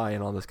too high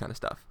and all this kind of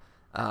stuff.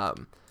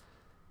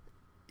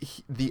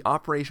 The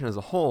operation as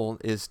a whole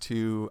is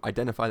to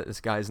identify that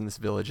this guy's in this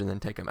village and then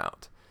take him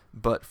out.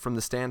 But from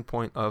the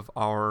standpoint of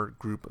our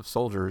group of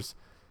soldiers,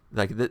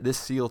 like this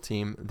SEAL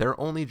team, their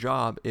only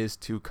job is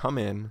to come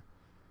in,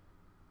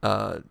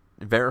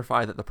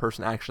 verify that the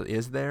person actually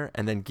is there,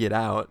 and then get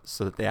out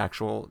so that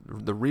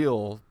the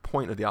real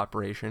point of the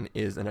operation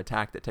is an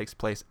attack that takes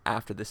place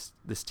after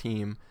this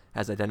team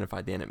has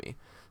identified the enemy.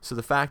 So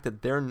the fact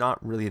that they're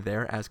not really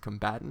there as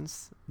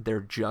combatants, they're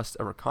just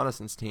a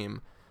reconnaissance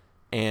team,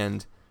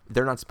 and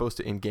they're not supposed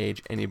to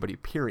engage anybody,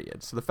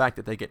 period. So the fact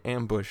that they get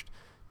ambushed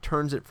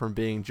turns it from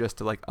being just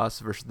to like us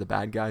versus the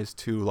bad guys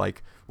to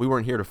like, we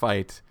weren't here to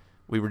fight,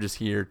 we were just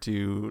here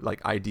to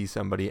like ID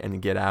somebody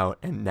and get out,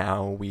 and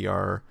now we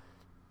are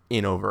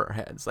in over our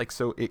heads. Like,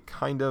 so I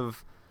kind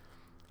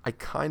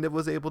of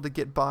was able to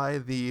get by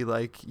the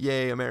like,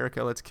 yay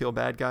America, let's kill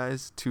bad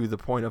guys, to the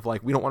point of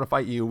like, we don't want to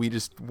fight you, we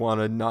just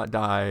want to not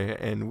die,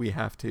 and we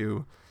have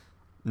to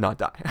not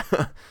die.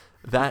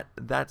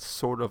 that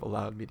sort of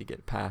allowed me to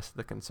get past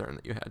the concern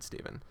that you had,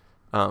 Steven.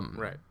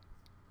 Right.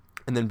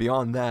 And then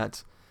beyond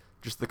that,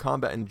 just the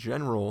combat in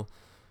general,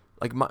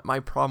 like my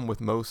problem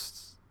with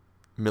most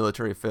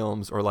military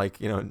films, or like,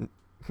 you know,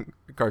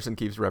 Carson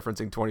keeps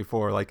referencing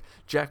 24, like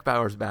Jack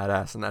Bauer's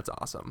badass and that's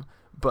awesome,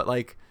 but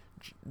like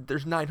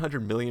there's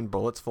 900 million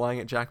bullets flying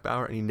at Jack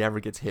Bauer and he never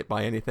gets hit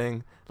by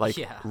anything. Like,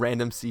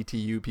 random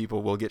CTU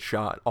people will get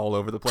shot all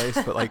over the place,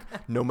 but like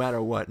no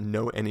matter what,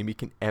 no enemy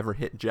can ever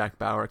hit Jack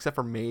Bauer except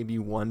for maybe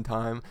one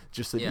time,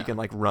 just so he can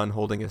like run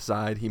holding his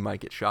side. He might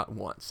get shot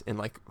once in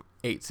like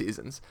 8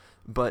 seasons,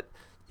 but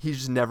he's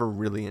just never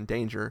really in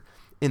danger.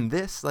 In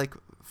this, like,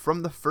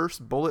 from the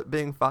first bullet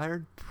being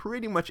fired,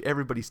 pretty much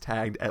everybody's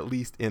tagged at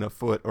least in a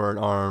foot or an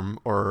arm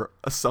or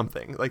a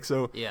something. Like,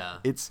 so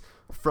it's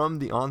from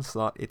the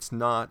onslaught, it's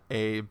not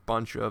a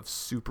bunch of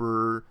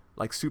super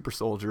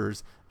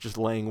soldiers just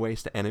laying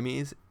waste to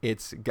enemies.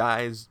 It's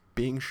guys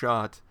being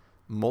shot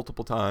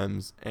multiple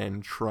times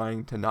and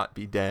trying to not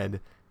be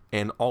dead,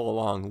 and all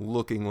along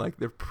looking like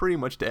they're pretty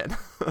much dead.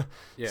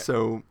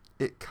 So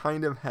it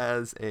kind of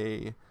has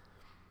it's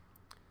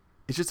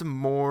just a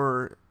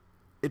more...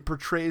 It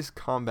portrays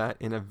combat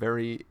in a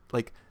very,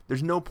 like,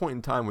 there's no point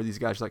in time where these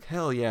guys are like,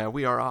 hell yeah,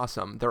 we are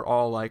awesome. They're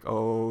all like,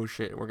 oh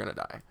shit, we're gonna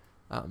die.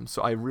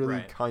 So I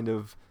really kind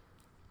of,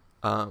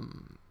 I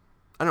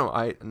don't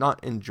know,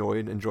 not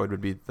enjoyed would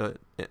be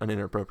an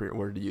inappropriate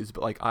word to use,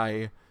 but like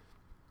I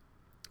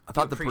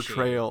thought the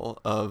portrayal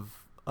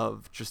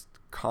of just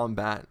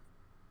combat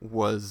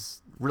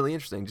was really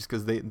interesting, just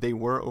because they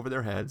were over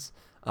their heads.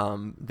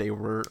 They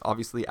were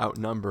obviously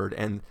outnumbered,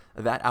 and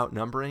that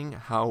outnumbering,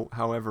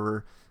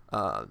 however,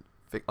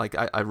 like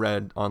I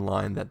read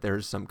online that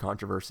there's some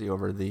controversy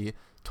over the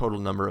total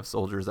number of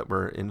soldiers that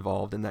were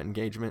involved in that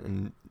engagement,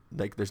 and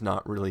like there's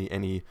not really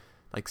any,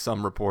 like,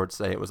 some reports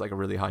say it was like a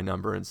really high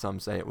number and some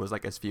say it was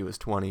like as few as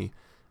 20,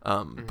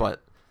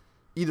 but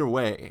either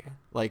way,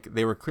 like,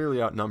 they were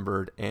clearly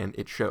outnumbered, and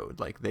it showed.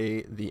 Like,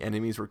 the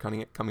enemies were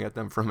coming at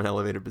them from an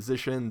elevated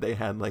position. They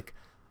had like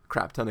a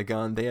crap ton of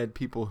gun. They had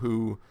people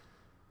who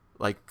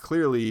like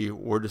clearly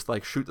were just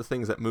like, shoot the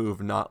things that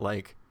move, not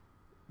like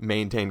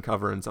maintain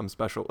cover in some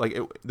special, like,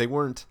 it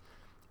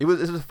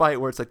was a fight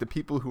where it's like the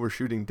people who were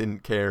shooting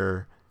didn't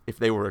care if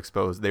they were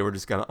exposed. They were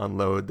just gonna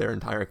unload their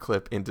entire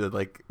clip into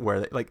like where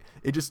they, like,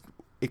 it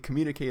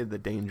communicated the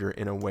danger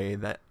in a way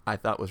that I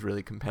thought was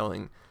really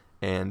compelling,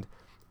 and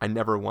I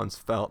never once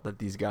felt that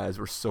these guys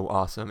were so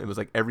awesome. It was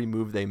like every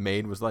move they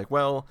made was like,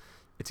 well,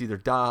 it's either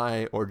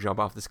die or jump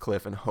off this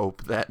cliff and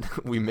hope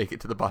that we make it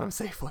to the bottom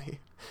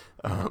safely.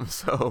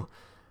 So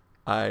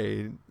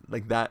I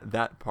like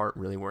that part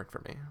really worked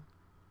for me.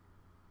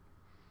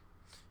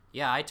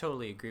 Yeah, I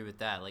totally agree with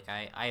that. Like,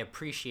 I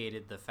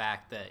appreciated the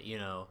fact that, you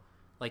know,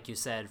 like you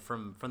said,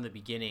 from the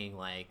beginning,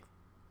 like,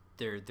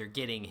 they're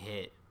getting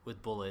hit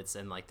with bullets,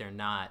 and like they're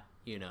not,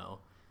 you know,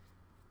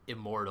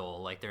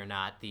 immortal. Like, they're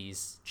not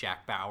these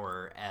Jack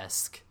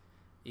Bauer-esque,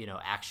 you know,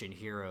 action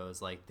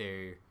heroes. Like,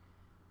 they're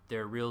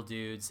real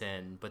dudes,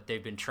 but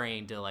they've been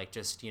trained to like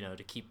just, you know,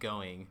 to keep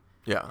going.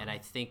 Yeah. And I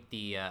think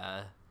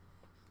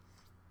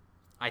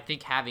I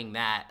think having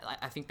that,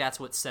 I think that's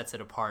what sets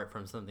it apart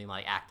from something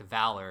like Act of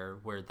Valor,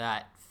 where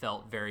that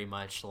felt very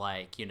much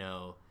like, you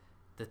know,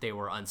 that they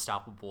were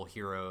unstoppable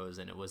heroes,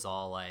 and it was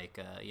all like,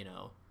 you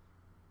know,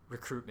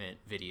 recruitment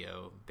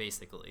video,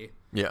 basically.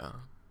 Yeah.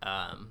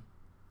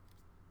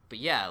 But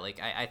yeah,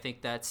 like, I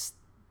think that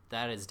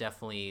is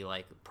definitely,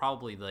 like,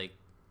 probably,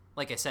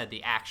 like I said,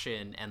 the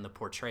action and the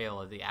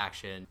portrayal of the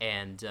action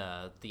and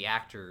the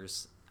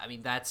actors, I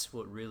mean, that's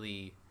what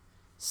really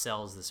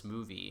sells this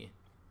movie.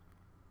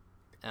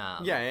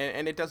 Yeah,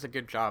 and it does a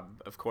good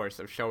job, of course,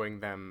 of showing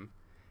them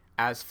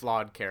as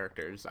flawed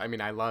characters. I mean,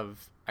 I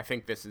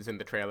think this is in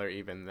the trailer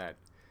even, that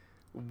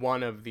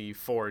one of the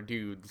 4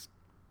 dudes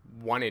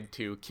wanted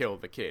to kill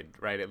the kid,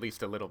 right? At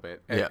least a little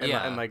bit.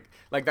 And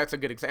like that's a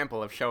good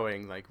example of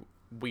showing, like,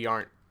 we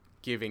aren't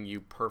giving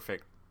you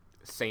perfect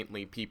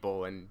saintly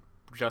people and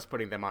just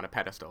putting them on a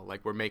pedestal.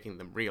 Like, we're making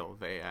them real.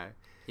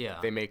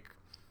 They make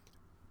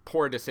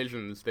poor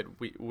decisions that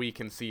we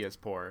can see as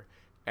poor,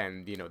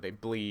 and, you know, they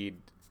bleed.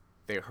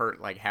 They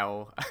hurt like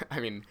hell. I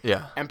mean,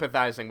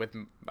 empathizing with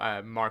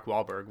Mark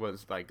Wahlberg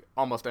was like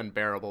almost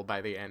unbearable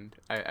by the end.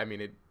 I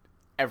mean,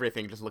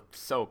 everything just looked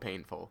so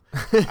painful.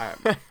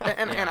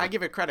 And I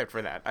give it credit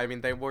for that. I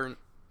mean, they weren't,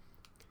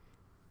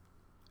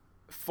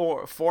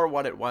 for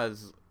what it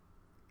was,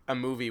 a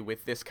movie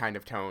with this kind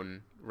of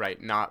tone,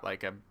 right? Not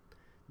like a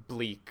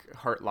bleak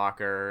Hurt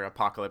Locker,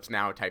 Apocalypse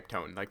Now type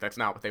tone. Like, that's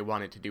not what they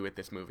wanted to do with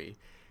this movie.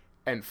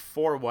 And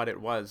for what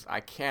it was, I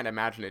can't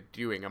imagine it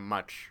doing a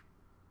much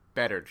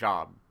better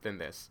job than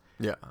this.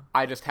 Yeah.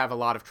 I just have a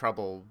lot of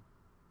trouble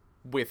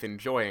with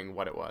enjoying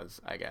what it was,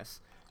 I guess.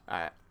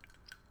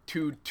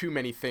 Too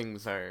many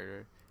things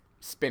are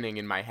spinning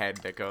in my head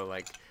that go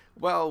like,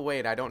 well,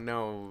 wait, I don't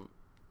know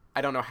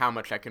how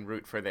much I can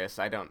root for this.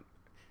 I don't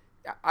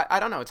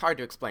know. It's hard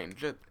to explain.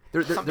 There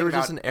was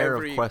just an air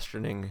of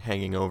questioning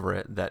hanging over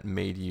it that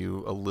made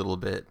you a little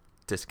bit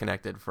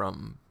disconnected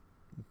from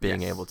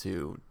being able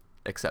to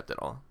accept it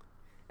all.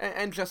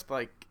 And just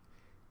like,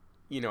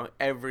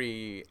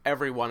 every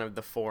one of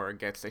the four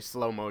gets a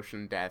slow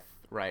motion death,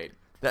 right?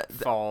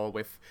 Fall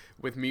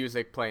with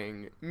music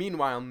playing.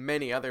 Meanwhile,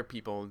 many other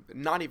people,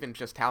 not even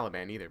just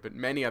Taliban either, but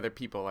many other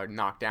people are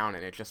knocked down,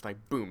 and it just like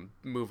boom,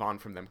 move on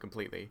from them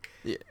completely.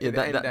 Yeah,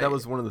 that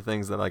was one of the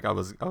things that like I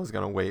was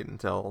gonna wait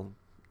until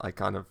I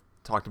kind of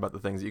talked about the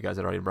things that you guys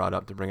had already brought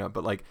up to bring up,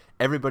 but like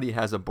everybody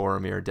has a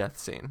Boromir death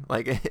scene.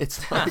 Like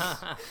it's like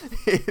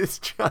it's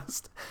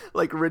just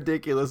like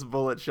ridiculous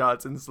bullet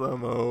shots in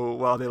slow-mo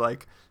while they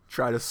like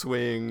try to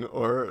swing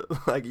or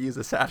like use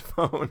a sat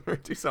phone or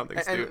do something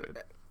stupid.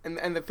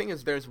 And the thing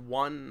is, there's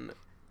one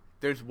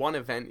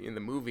event in the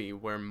movie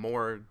where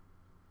more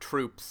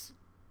troops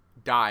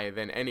die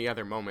than any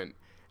other moment,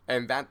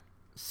 and that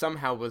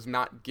somehow was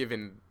not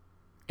given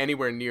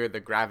anywhere near the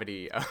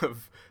gravity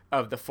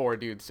of the four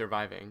dudes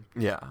surviving.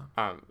 Yeah.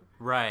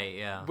 Right.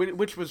 Yeah.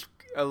 Which was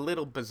a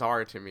little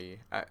bizarre to me,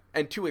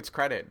 and to its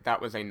credit, that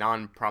was a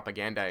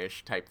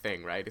non-propaganda-ish type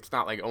thing, right? It's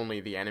not like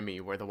only the enemy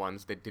were the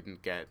ones that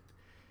didn't get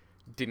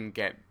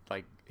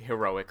like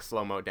heroic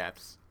slow-mo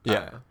deaths.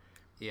 Yeah.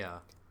 Yeah.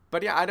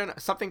 But yeah, I don't know.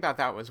 Something about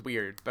that was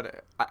weird,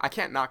 but I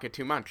can't knock it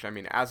too much. I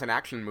mean, as an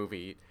action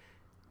movie,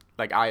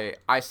 like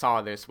I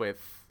saw this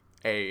with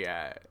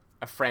a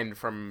friend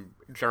from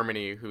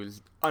Germany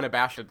who's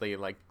unabashedly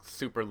like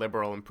super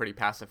liberal and pretty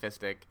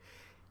pacifistic,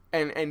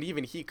 and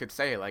even he could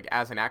say like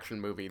as an action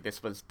movie,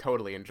 this was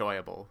totally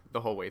enjoyable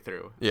the whole way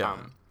through. Yeah.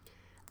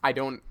 I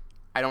don't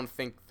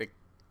think the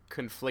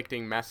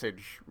conflicting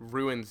message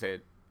ruins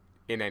it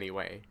in any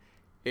way.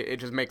 It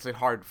just makes it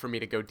hard for me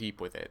to go deep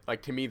with it.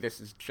 Like, to me,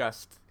 this is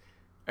just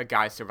a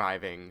guy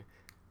surviving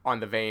on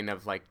the vein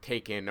of, like,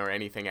 Taken or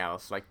anything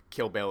else, like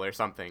Kill Bill or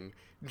something.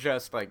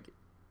 Just, like,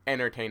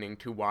 entertaining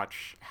to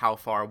watch how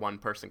far one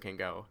person can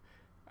go.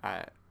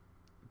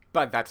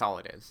 But that's all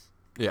it is.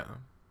 Yeah.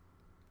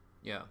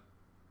 Yeah.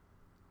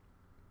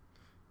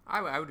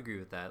 I would agree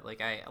with that.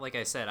 Like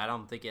I said, I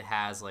don't think it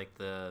has, like,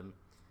 the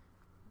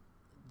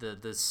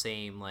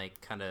same,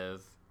 like, kind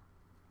of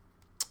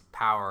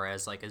power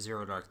as like a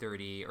Zero Dark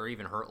 30 or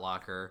even Hurt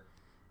Locker,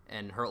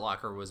 and Hurt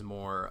Locker was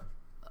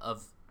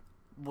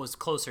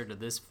closer to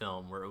this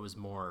film where it was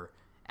more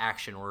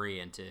action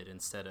oriented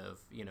instead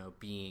of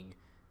being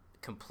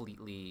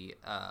completely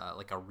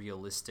like a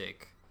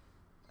realistic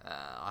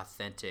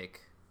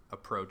authentic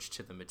approach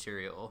to the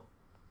material.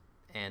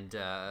 And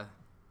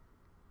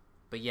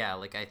but yeah,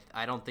 like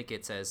I don't think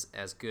it's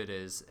as good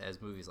as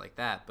movies like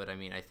that, but I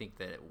mean I think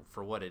that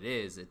for what it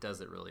is, it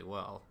does it really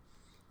well.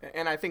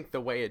 And I think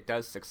the way it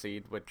does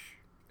succeed, which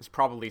is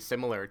probably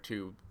similar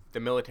to the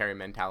military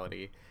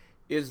mentality,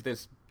 is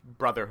this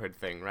brotherhood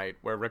thing, right?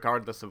 Where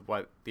regardless of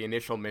what the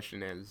initial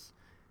mission is,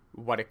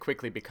 what it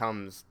quickly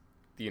becomes,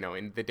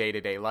 in the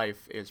day-to-day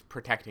life is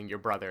protecting your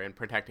brother and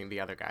protecting the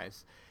other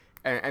guys.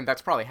 And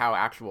that's probably how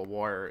actual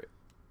war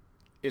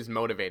is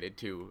motivated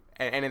too.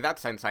 And in that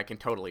sense, I can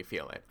totally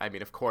feel it. I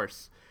mean, of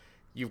course,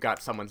 you've got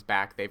someone's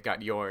back, they've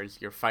got yours,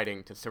 you're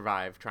fighting to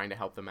survive, trying to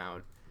help them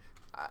out.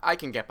 I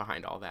can get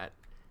behind all that.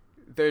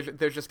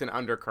 There's just an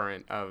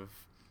undercurrent of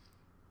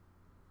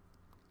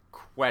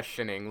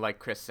questioning, like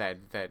Chris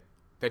said, that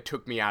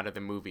took me out of the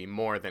movie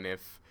more than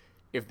if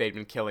they'd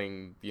been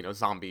killing,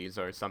 zombies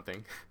or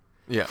something.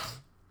 Yeah.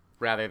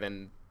 Rather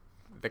than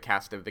the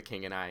cast of The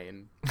King and I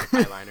and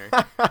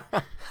eyeliner.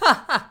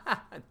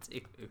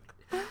 Dude,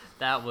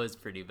 that was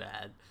pretty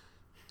bad.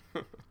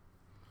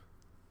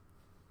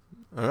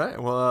 All right.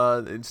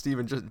 Well,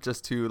 Steven,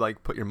 just to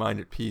like put your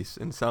mind at peace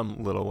in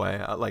some little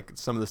way, like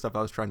some of the stuff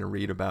I was trying to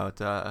read about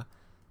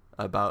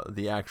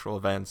the actual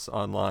events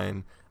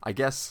online. I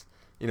guess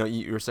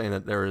you were saying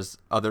that there was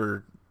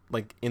other,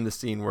 like in the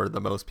scene where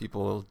the most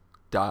people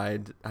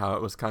died, how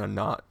it was kind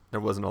of there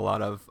wasn't a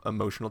lot of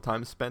emotional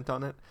time spent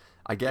on it.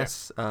 I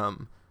guess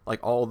like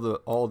all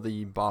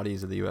the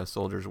bodies of the U.S.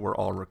 soldiers were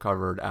all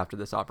recovered after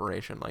this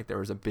operation. Like there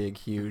was a big,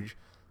 huge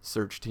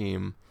search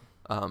team.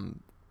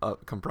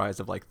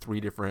 Comprised of like 3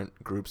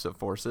 different groups of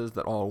forces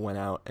that all went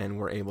out and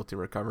were able to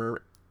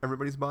recover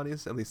everybody's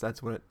bodies. At least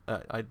that's what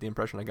the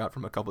impression I got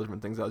from a couple of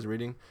different things I was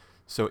reading.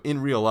 So in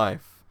real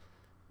life,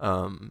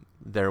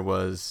 there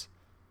was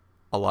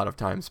a lot of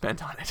time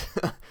spent on it.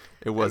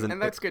 It wasn't,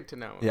 and that's good to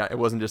know. Yeah, it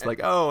wasn't just like,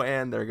 oh,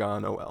 and they're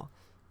gone. Oh well.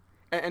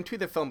 And to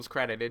the film's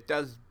credit, it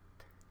does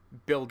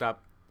build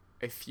up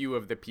a few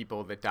of the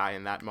people that die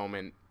in that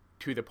moment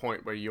to the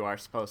point where you are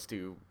supposed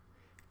to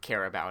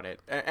care about it.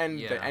 And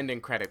Yeah. the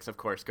ending credits, of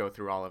course, go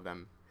through all of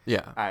them.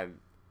 Yeah.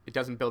 It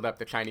doesn't build up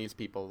the Chinese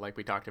people like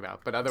we talked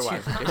about, but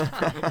otherwise,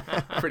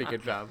 it's pretty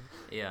good job.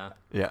 Yeah.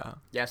 Yeah.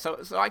 Yeah, so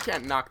I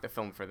can't knock the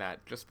film for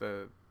that. Just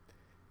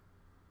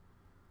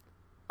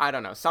I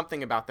don't know,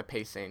 something about the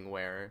pacing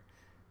where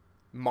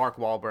Mark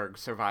Wahlberg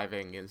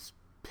surviving is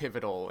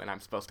pivotal and I'm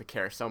supposed to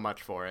care so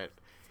much for it,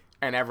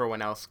 and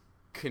everyone else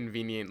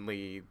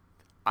conveniently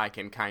I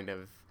can kind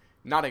of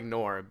not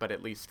ignore, but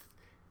at least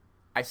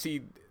I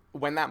see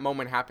when that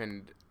moment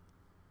happened,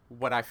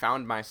 what I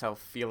found myself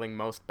feeling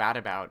most bad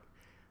about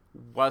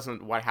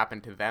wasn't what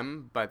happened to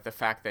them, but the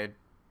fact that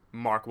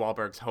Mark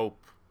Wahlberg's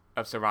hope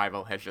of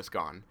survival has just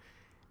gone.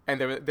 And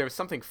there was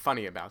something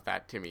funny about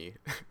that to me.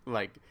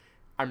 Like,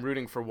 I'm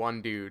rooting for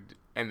one dude,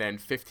 and then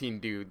 15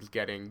 dudes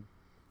getting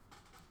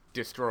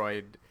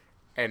destroyed,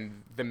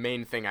 and the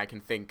main thing I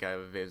can think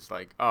of is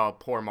like, oh,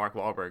 poor Mark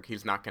Wahlberg,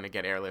 he's not going to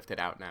get airlifted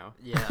out now.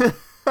 Yeah.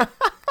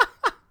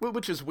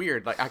 Which is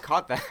weird. Like, I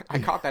caught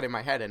that in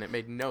my head, and it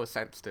made no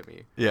sense to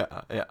me.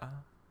 Yeah. Yeah.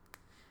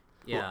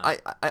 Yeah. Well,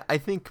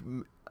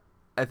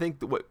 I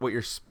think what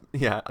you're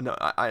no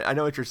I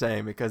know what you're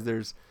saying, because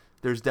there's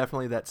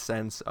definitely that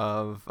sense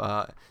of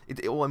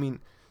well, I mean,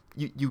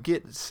 you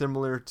get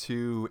similar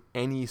to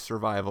any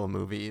survival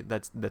movie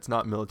that's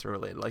not military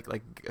related,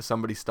 like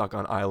somebody stuck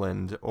on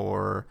island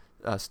or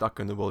stuck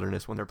in the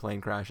wilderness when their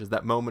plane crashes.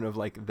 That moment of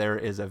like, there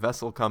is a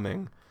vessel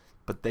coming,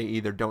 but they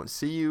either don't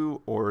see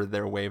you or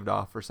they're waved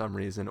off for some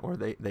reason, or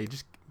they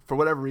just, for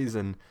whatever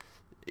reason,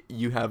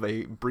 you have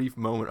a brief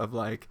moment of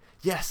like,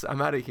 yes,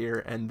 I'm out of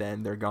here, and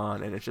then they're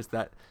gone. And it's just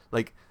that,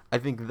 like, I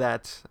think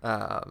that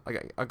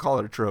I call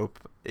it a trope,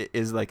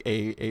 is like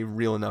a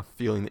real enough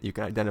feeling that you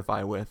can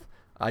identify with.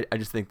 I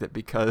just think that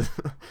because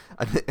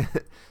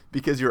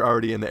because you're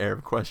already in the air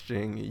of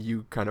questioning,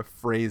 you kind of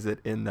phrase it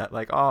in that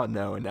like, oh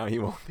no, and now he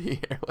won't be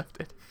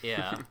airlifted.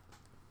 Yeah.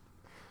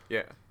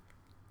 Yeah.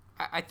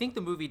 I think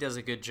the movie does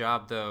a good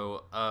job,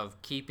 though, of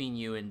keeping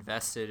you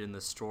invested in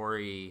the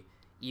story,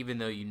 even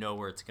though you know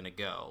where it's going to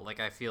go. Like,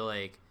 I feel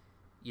like,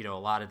 a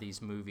lot of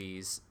these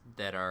movies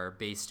that are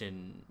based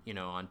in,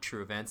 on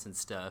true events and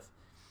stuff,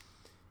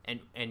 and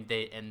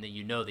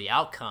the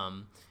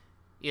outcome,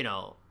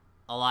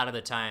 a lot of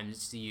the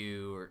times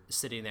you're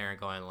sitting there and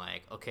going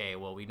like, okay,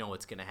 well, we know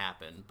what's going to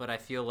happen. But I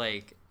feel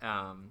like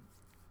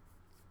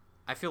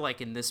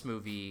in this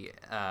movie,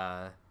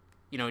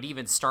 it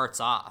even starts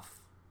off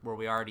where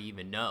we already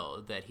even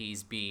know that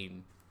he's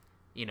being,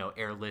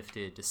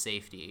 airlifted to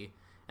safety.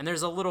 And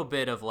there's a little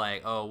bit of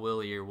like, oh,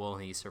 will he or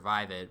won't he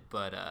survive it?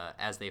 But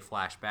as they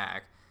flash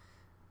back.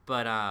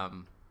 But,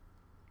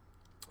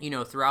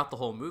 throughout the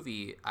whole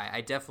movie,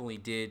 I definitely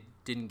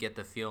didn't get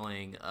the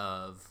feeling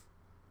of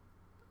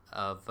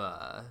oh,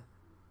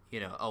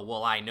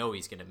 well, I know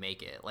he's going to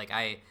make it. Like,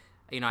 I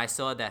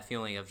still had that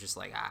feeling of just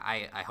like,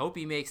 I hope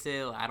he makes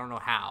it. I don't know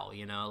how,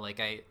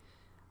 like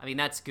I mean,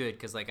 that's good,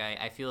 because like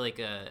I feel like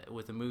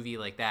with a movie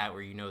like that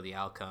where the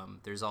outcome,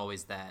 there's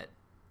always that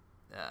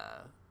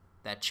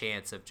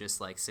chance of just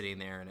like sitting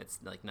there and it's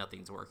like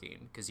nothing's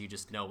working, because you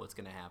just know what's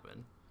going to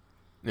happen.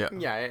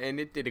 Yeah, and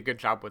it did a good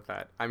job with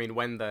that. I mean,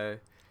 when the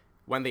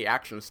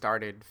action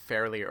started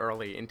fairly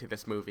early into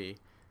this movie,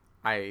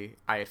 I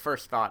at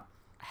first thought,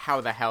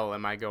 how the hell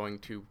am I going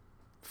to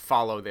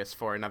follow this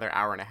for another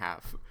hour and a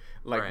half?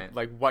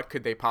 Like what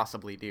could they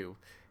possibly do?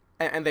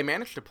 And they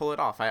managed to pull it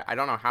off. I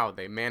don't know how.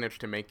 They managed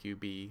to make you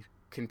be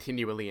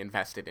continually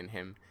invested in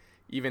him,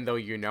 even though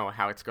you know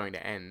how it's going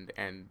to end.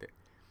 And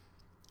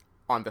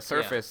on the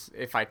surface,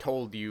 if I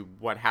told you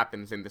what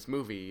happens in this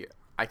movie,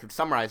 I could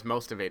summarize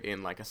most of it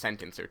in like a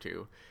sentence or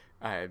two.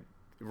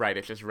 Right,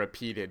 it's just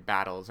repeated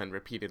battles and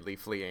repeatedly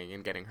fleeing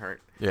and getting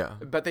hurt. Yeah.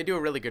 But they do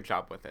a really good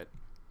job with it.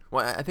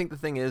 Well, I think the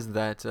thing is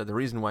that the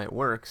reason why it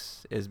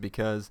works is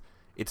because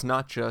it's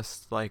not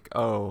just like,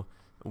 oh,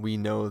 we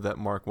know that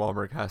Mark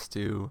Wahlberg has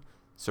to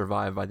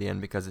survive by the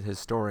end because of his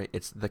story.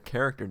 It's the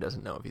character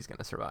doesn't know if he's going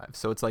to survive.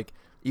 So it's like,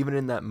 even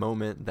in that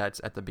moment that's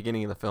at the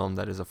beginning of the film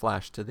that is a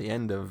flash to the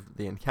end of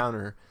the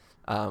encounter,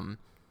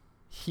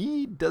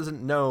 he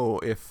doesn't know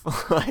if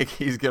like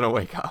he's going to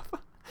wake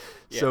up.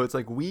 Yeah. So it's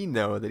like, we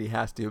know that he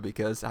has to,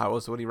 because how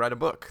else would he write a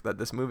book that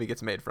this movie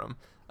gets made from?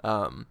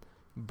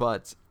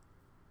 But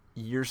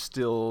you're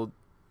still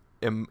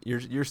kind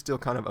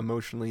of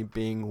emotionally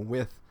being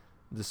with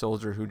the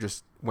soldier who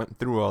just went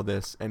through all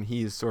this, and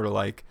he's sort of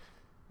like,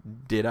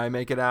 did I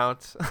make it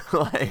out?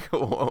 like,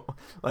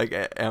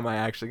 am I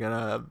actually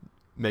gonna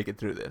make it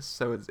through this?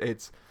 So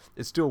it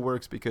still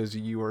works because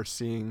you are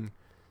seeing,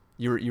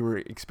 you were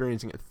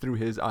experiencing it through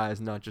his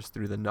eyes, not just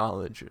through the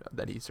knowledge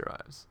that he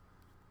survives.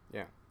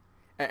 Yeah,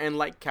 and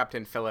like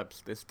Captain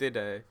Phillips, this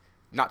did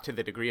not to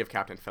the degree of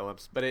Captain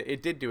Phillips, but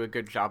it did do a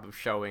good job of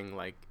showing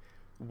like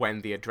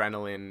when the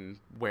adrenaline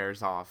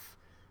wears off,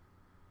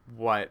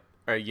 when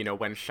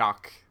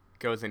shock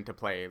goes into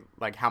play,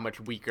 like how much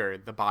weaker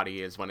the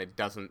body is when it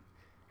doesn't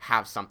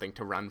have something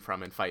to run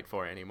from and fight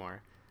for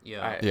anymore.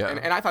 Yeah.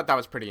 And I thought that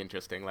was pretty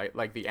interesting,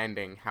 like the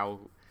ending, how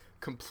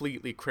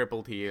completely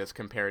crippled he is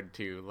compared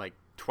to like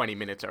 20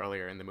 minutes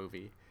earlier in the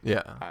movie.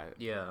 Yeah.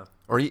 Yeah.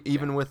 Or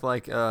even with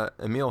like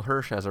Emil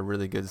Hirsch has a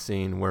really good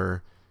scene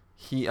where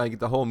he like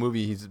the whole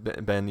movie he's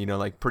been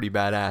like pretty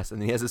badass,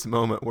 and he has this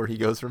moment where he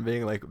goes from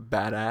being like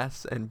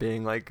badass and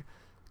being like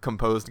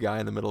composed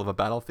guy in the middle of a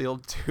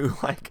battlefield to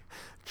like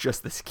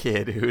just this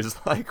kid who's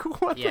like,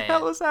 what the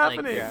hell is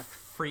happening? Like,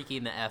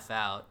 freaking the F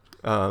out.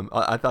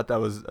 I thought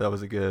that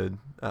was a good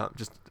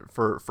just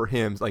for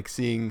him, like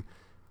seeing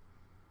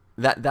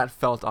that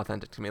felt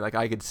authentic to me. Like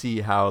I could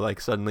see how like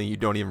suddenly you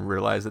don't even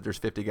realize that there's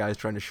 50 guys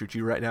trying to shoot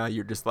you right now.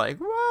 You're just like,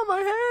 whoa,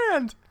 my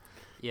hand.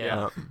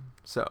 Yeah.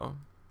 So.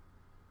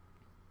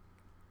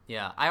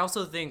 Yeah, I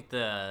also think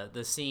the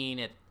scene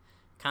at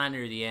kind of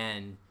near the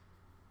end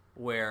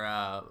where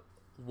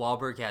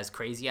Wahlberg has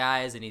crazy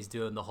eyes and he's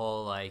doing the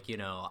whole like,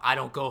 I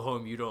don't go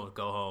home, you don't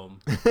go home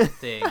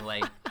thing.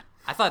 Like,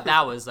 I thought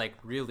that was like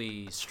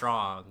really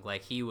strong.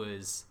 Like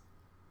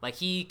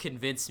he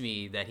convinced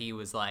me that he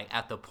was like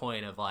at the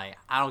point of like,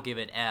 I don't give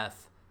an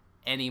F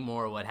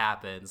anymore what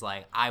happens.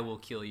 Like, I will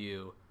kill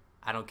you.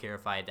 I don't care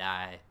if I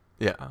die.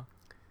 Yeah.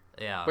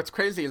 Yeah. What's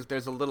crazy is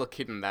there's a little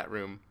kid in that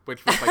room,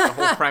 which was like the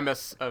whole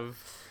premise of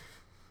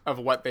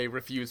what they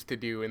refused to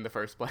do in the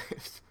first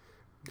place.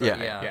 But,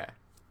 yeah.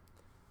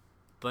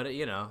 But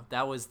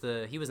that was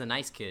he was a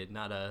nice kid,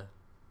 not a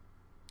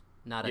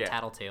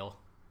tattletale.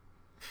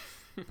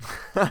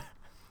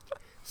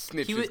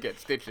 Snitches get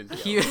stitches.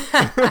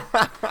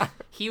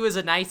 He was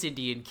a nice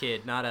Indian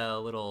kid, not a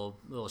little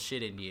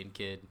shit Indian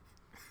kid.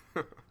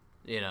 All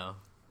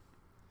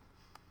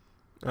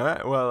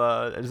right.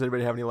 Well, does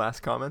anybody have any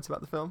last comments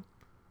about the film?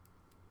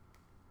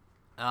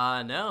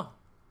 No.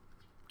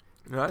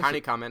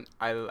 Tiny comment.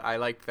 I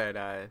like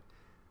that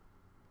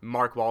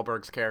Mark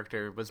Wahlberg's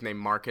character was named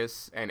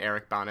Marcus and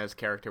Eric Bana's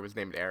character was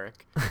named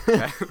Eric.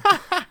 I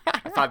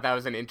thought that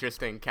was an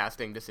interesting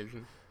casting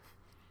decision.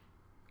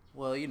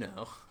 Well,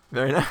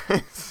 Very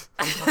nice.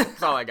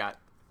 That's all I got.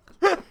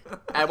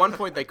 At one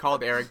point, they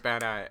called Eric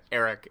Bana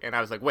Eric, and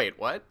I was like, wait,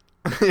 what?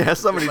 Yeah,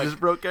 somebody just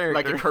broke character.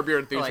 Like a Curb Your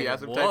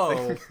Enthusiasm type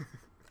thing.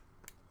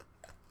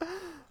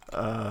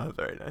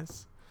 Very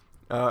nice.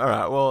 All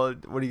right. Well,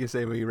 what do you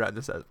say we wrap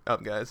this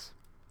up, guys?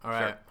 All right.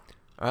 Sure.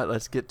 All right.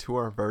 Let's get to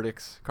our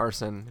verdicts.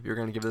 Carson, if you're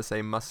going to give this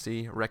a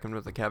must-see, recommend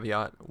with a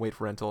caveat, wait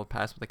for rental,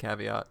 pass with a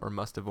caveat, or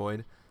must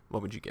avoid,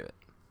 what would you give it?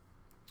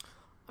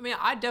 I mean,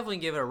 I'd definitely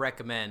give it a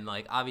recommend.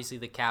 Like, obviously,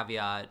 the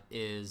caveat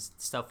is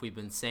stuff we've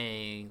been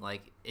saying.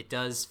 Like, it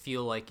does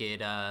feel like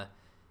it has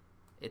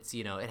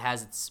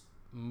its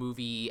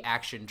movie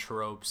action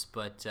tropes,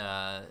 but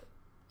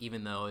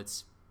even though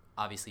it's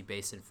obviously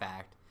based in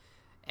fact.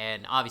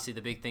 And obviously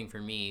the big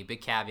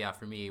caveat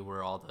for me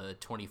were all the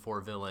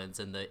 24 villains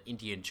and the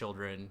Indian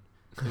children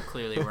who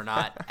clearly were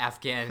not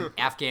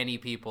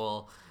Afghani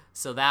people.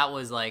 So that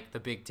was like the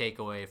big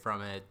takeaway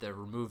from it, the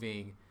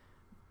removing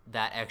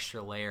that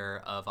extra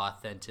layer of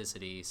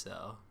authenticity.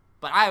 So,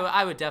 but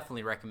I would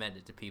definitely recommend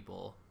it to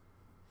people.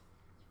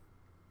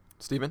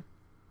 Steven?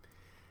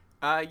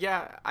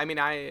 Yeah, I mean,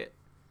 I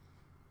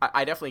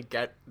definitely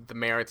get the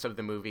merits of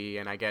the movie,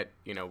 and I get,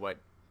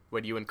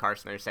 what you and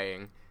Carson are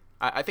saying.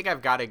 I think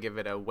I've got to give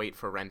it a wait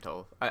for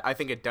rental. I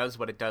think it does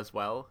what it does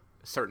well.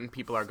 Certain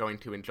people are going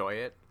to enjoy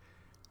it.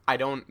 I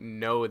don't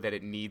know that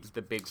it needs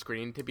the big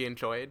screen to be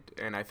enjoyed,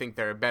 and I think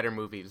there are better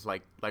movies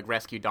like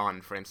Rescue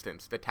Dawn, for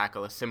instance, that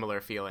tackle a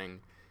similar feeling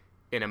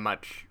in a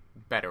much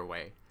better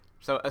way.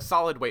 So a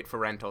solid wait for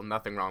rental,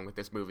 nothing wrong with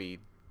this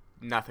movie.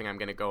 Nothing I'm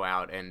going to go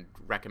out and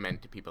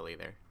recommend to people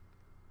either.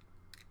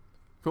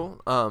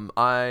 Cool.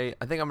 I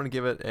think I'm going to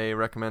give it a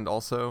recommend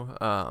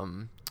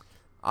also.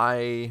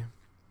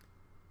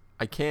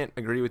 I can't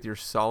agree with your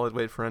solid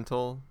wait for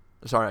rental.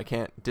 Sorry, I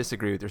can't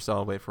disagree with your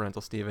solid wait for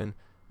rental, Steven.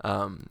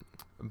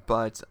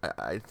 But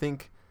I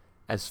think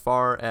as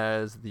far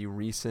as the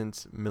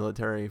recent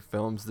military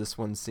films, this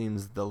one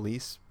seems the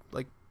least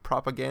like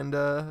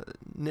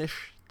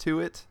propaganda-nish to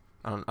it.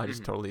 I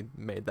just totally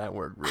made that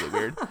word really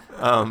weird.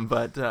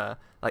 But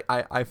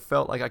I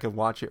felt like I could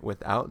watch it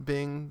without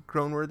being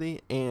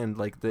groan-worthy, and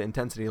like the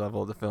intensity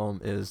level of the film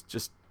is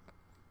just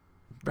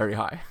very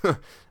high.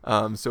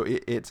 So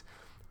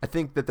I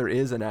think that there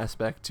is an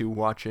aspect to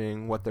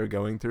watching what they're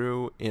going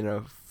through in a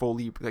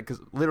fully,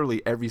 because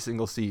literally every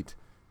single seat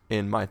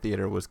in my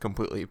theater was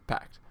completely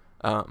packed.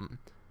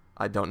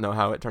 I don't know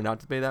how it turned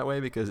out to be that way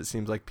because it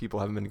seems like people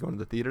haven't been going to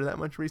the theater that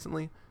much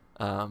recently.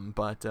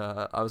 But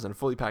I was in a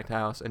fully packed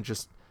house and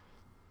just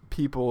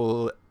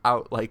people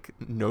out like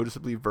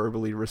noticeably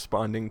verbally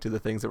responding to the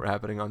things that were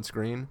happening on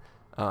screen.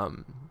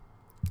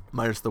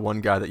 Minus the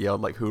one guy that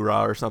yelled like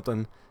 "hoorah" or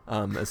something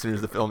as soon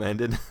as the film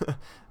ended.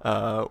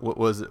 I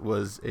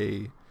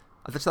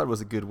just thought it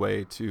was a good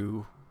way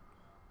to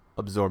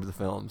absorb the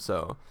film.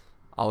 So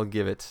I'll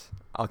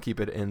keep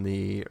it in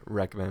the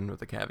recommend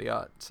with a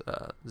caveat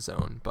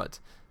zone. But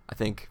I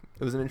think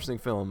it was an interesting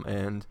film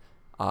and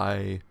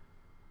I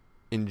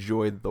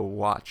enjoyed the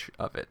watch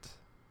of it.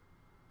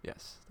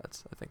 Yes, I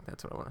think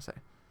that's what I want to say.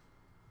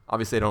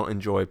 Obviously, I don't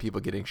enjoy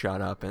people getting shot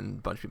up and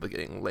a bunch of people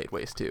getting laid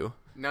waste too.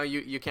 No,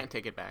 you can't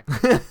take it back.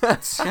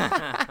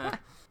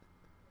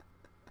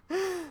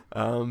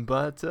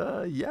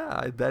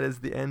 Yeah, that is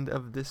the end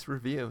of this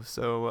review.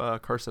 So,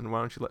 Carson, why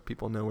don't you let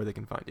people know where they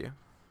can find you?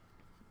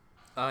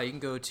 You can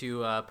go to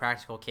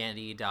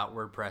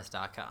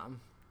practicalcandy.wordpress.com.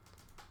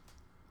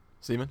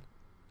 Seaman?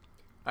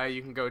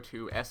 You can go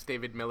to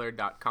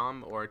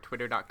sdavidmiller.com or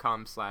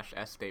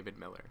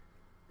twitter.com/sdavidmiller.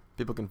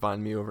 People can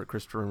find me over at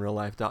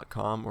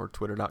ChristopherInRealLife.com or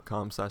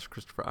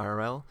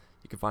twitter.com/ChristopherIRL.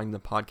 You can find the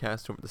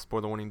podcast over at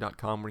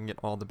thespoilerwarning.com where you can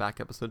get all the back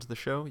episodes of the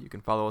show. You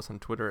can follow us on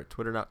Twitter at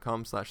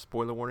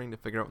twitter.com/spoilerwarning to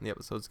figure out when the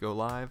episodes go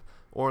live,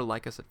 or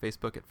like us at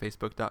Facebook at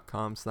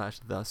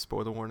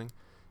facebook.com/thespoilerwarning.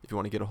 If you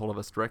want to get a hold of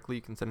us directly,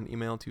 you can send an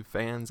email to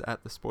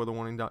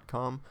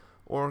fans@thespoilerwarning.com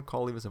or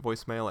leave us a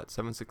voicemail at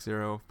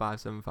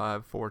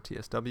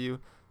 760-575-4TSW.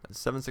 That's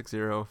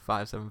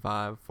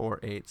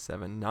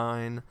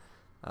 760-575-4879.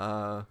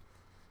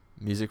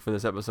 Music for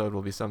this episode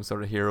will be some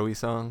sort of hero-y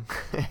song.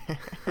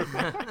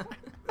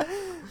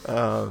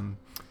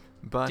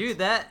 But dude,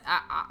 that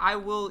I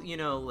will,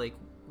 like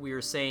we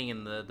were saying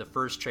in the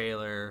first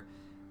trailer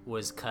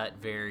was cut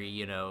very,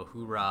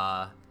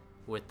 hoorah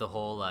with the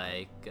whole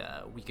like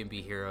We Can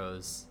Be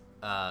Heroes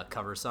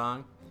cover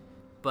song.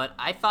 But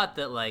I thought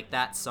that like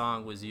that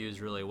song was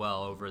used really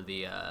well over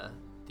the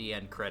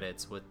end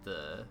credits with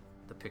the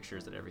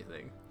pictures and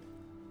everything.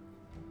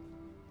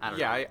 I don't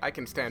know. I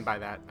can stand by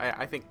that.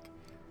 I think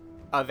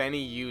of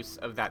any use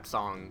of that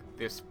song,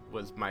 this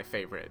was my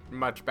favorite.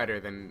 Much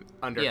better than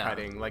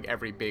undercutting like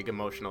every big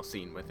emotional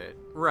scene with it.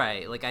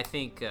 Right. Like I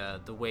think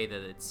the way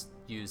that it's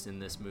used in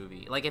this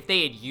movie, like if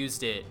they had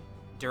used it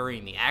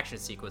during the action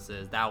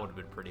sequences, that would have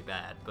been pretty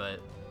bad. But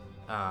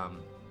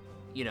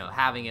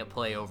having it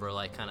play over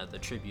like kind of the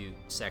tribute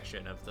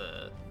section of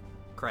the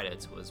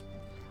credits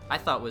I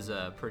thought was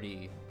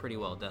pretty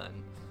well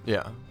done.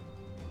 Yeah.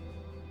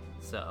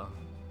 So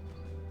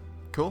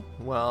cool.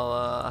 Well,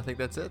 I think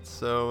that's it.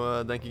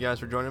 So thank you guys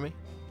for joining me.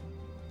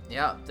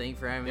 yeah, thank you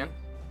for having me.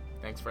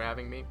 Thanks for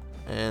having me.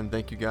 And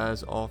thank you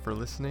guys all for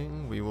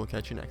listening. We will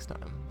catch you next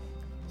time.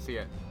 See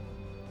ya.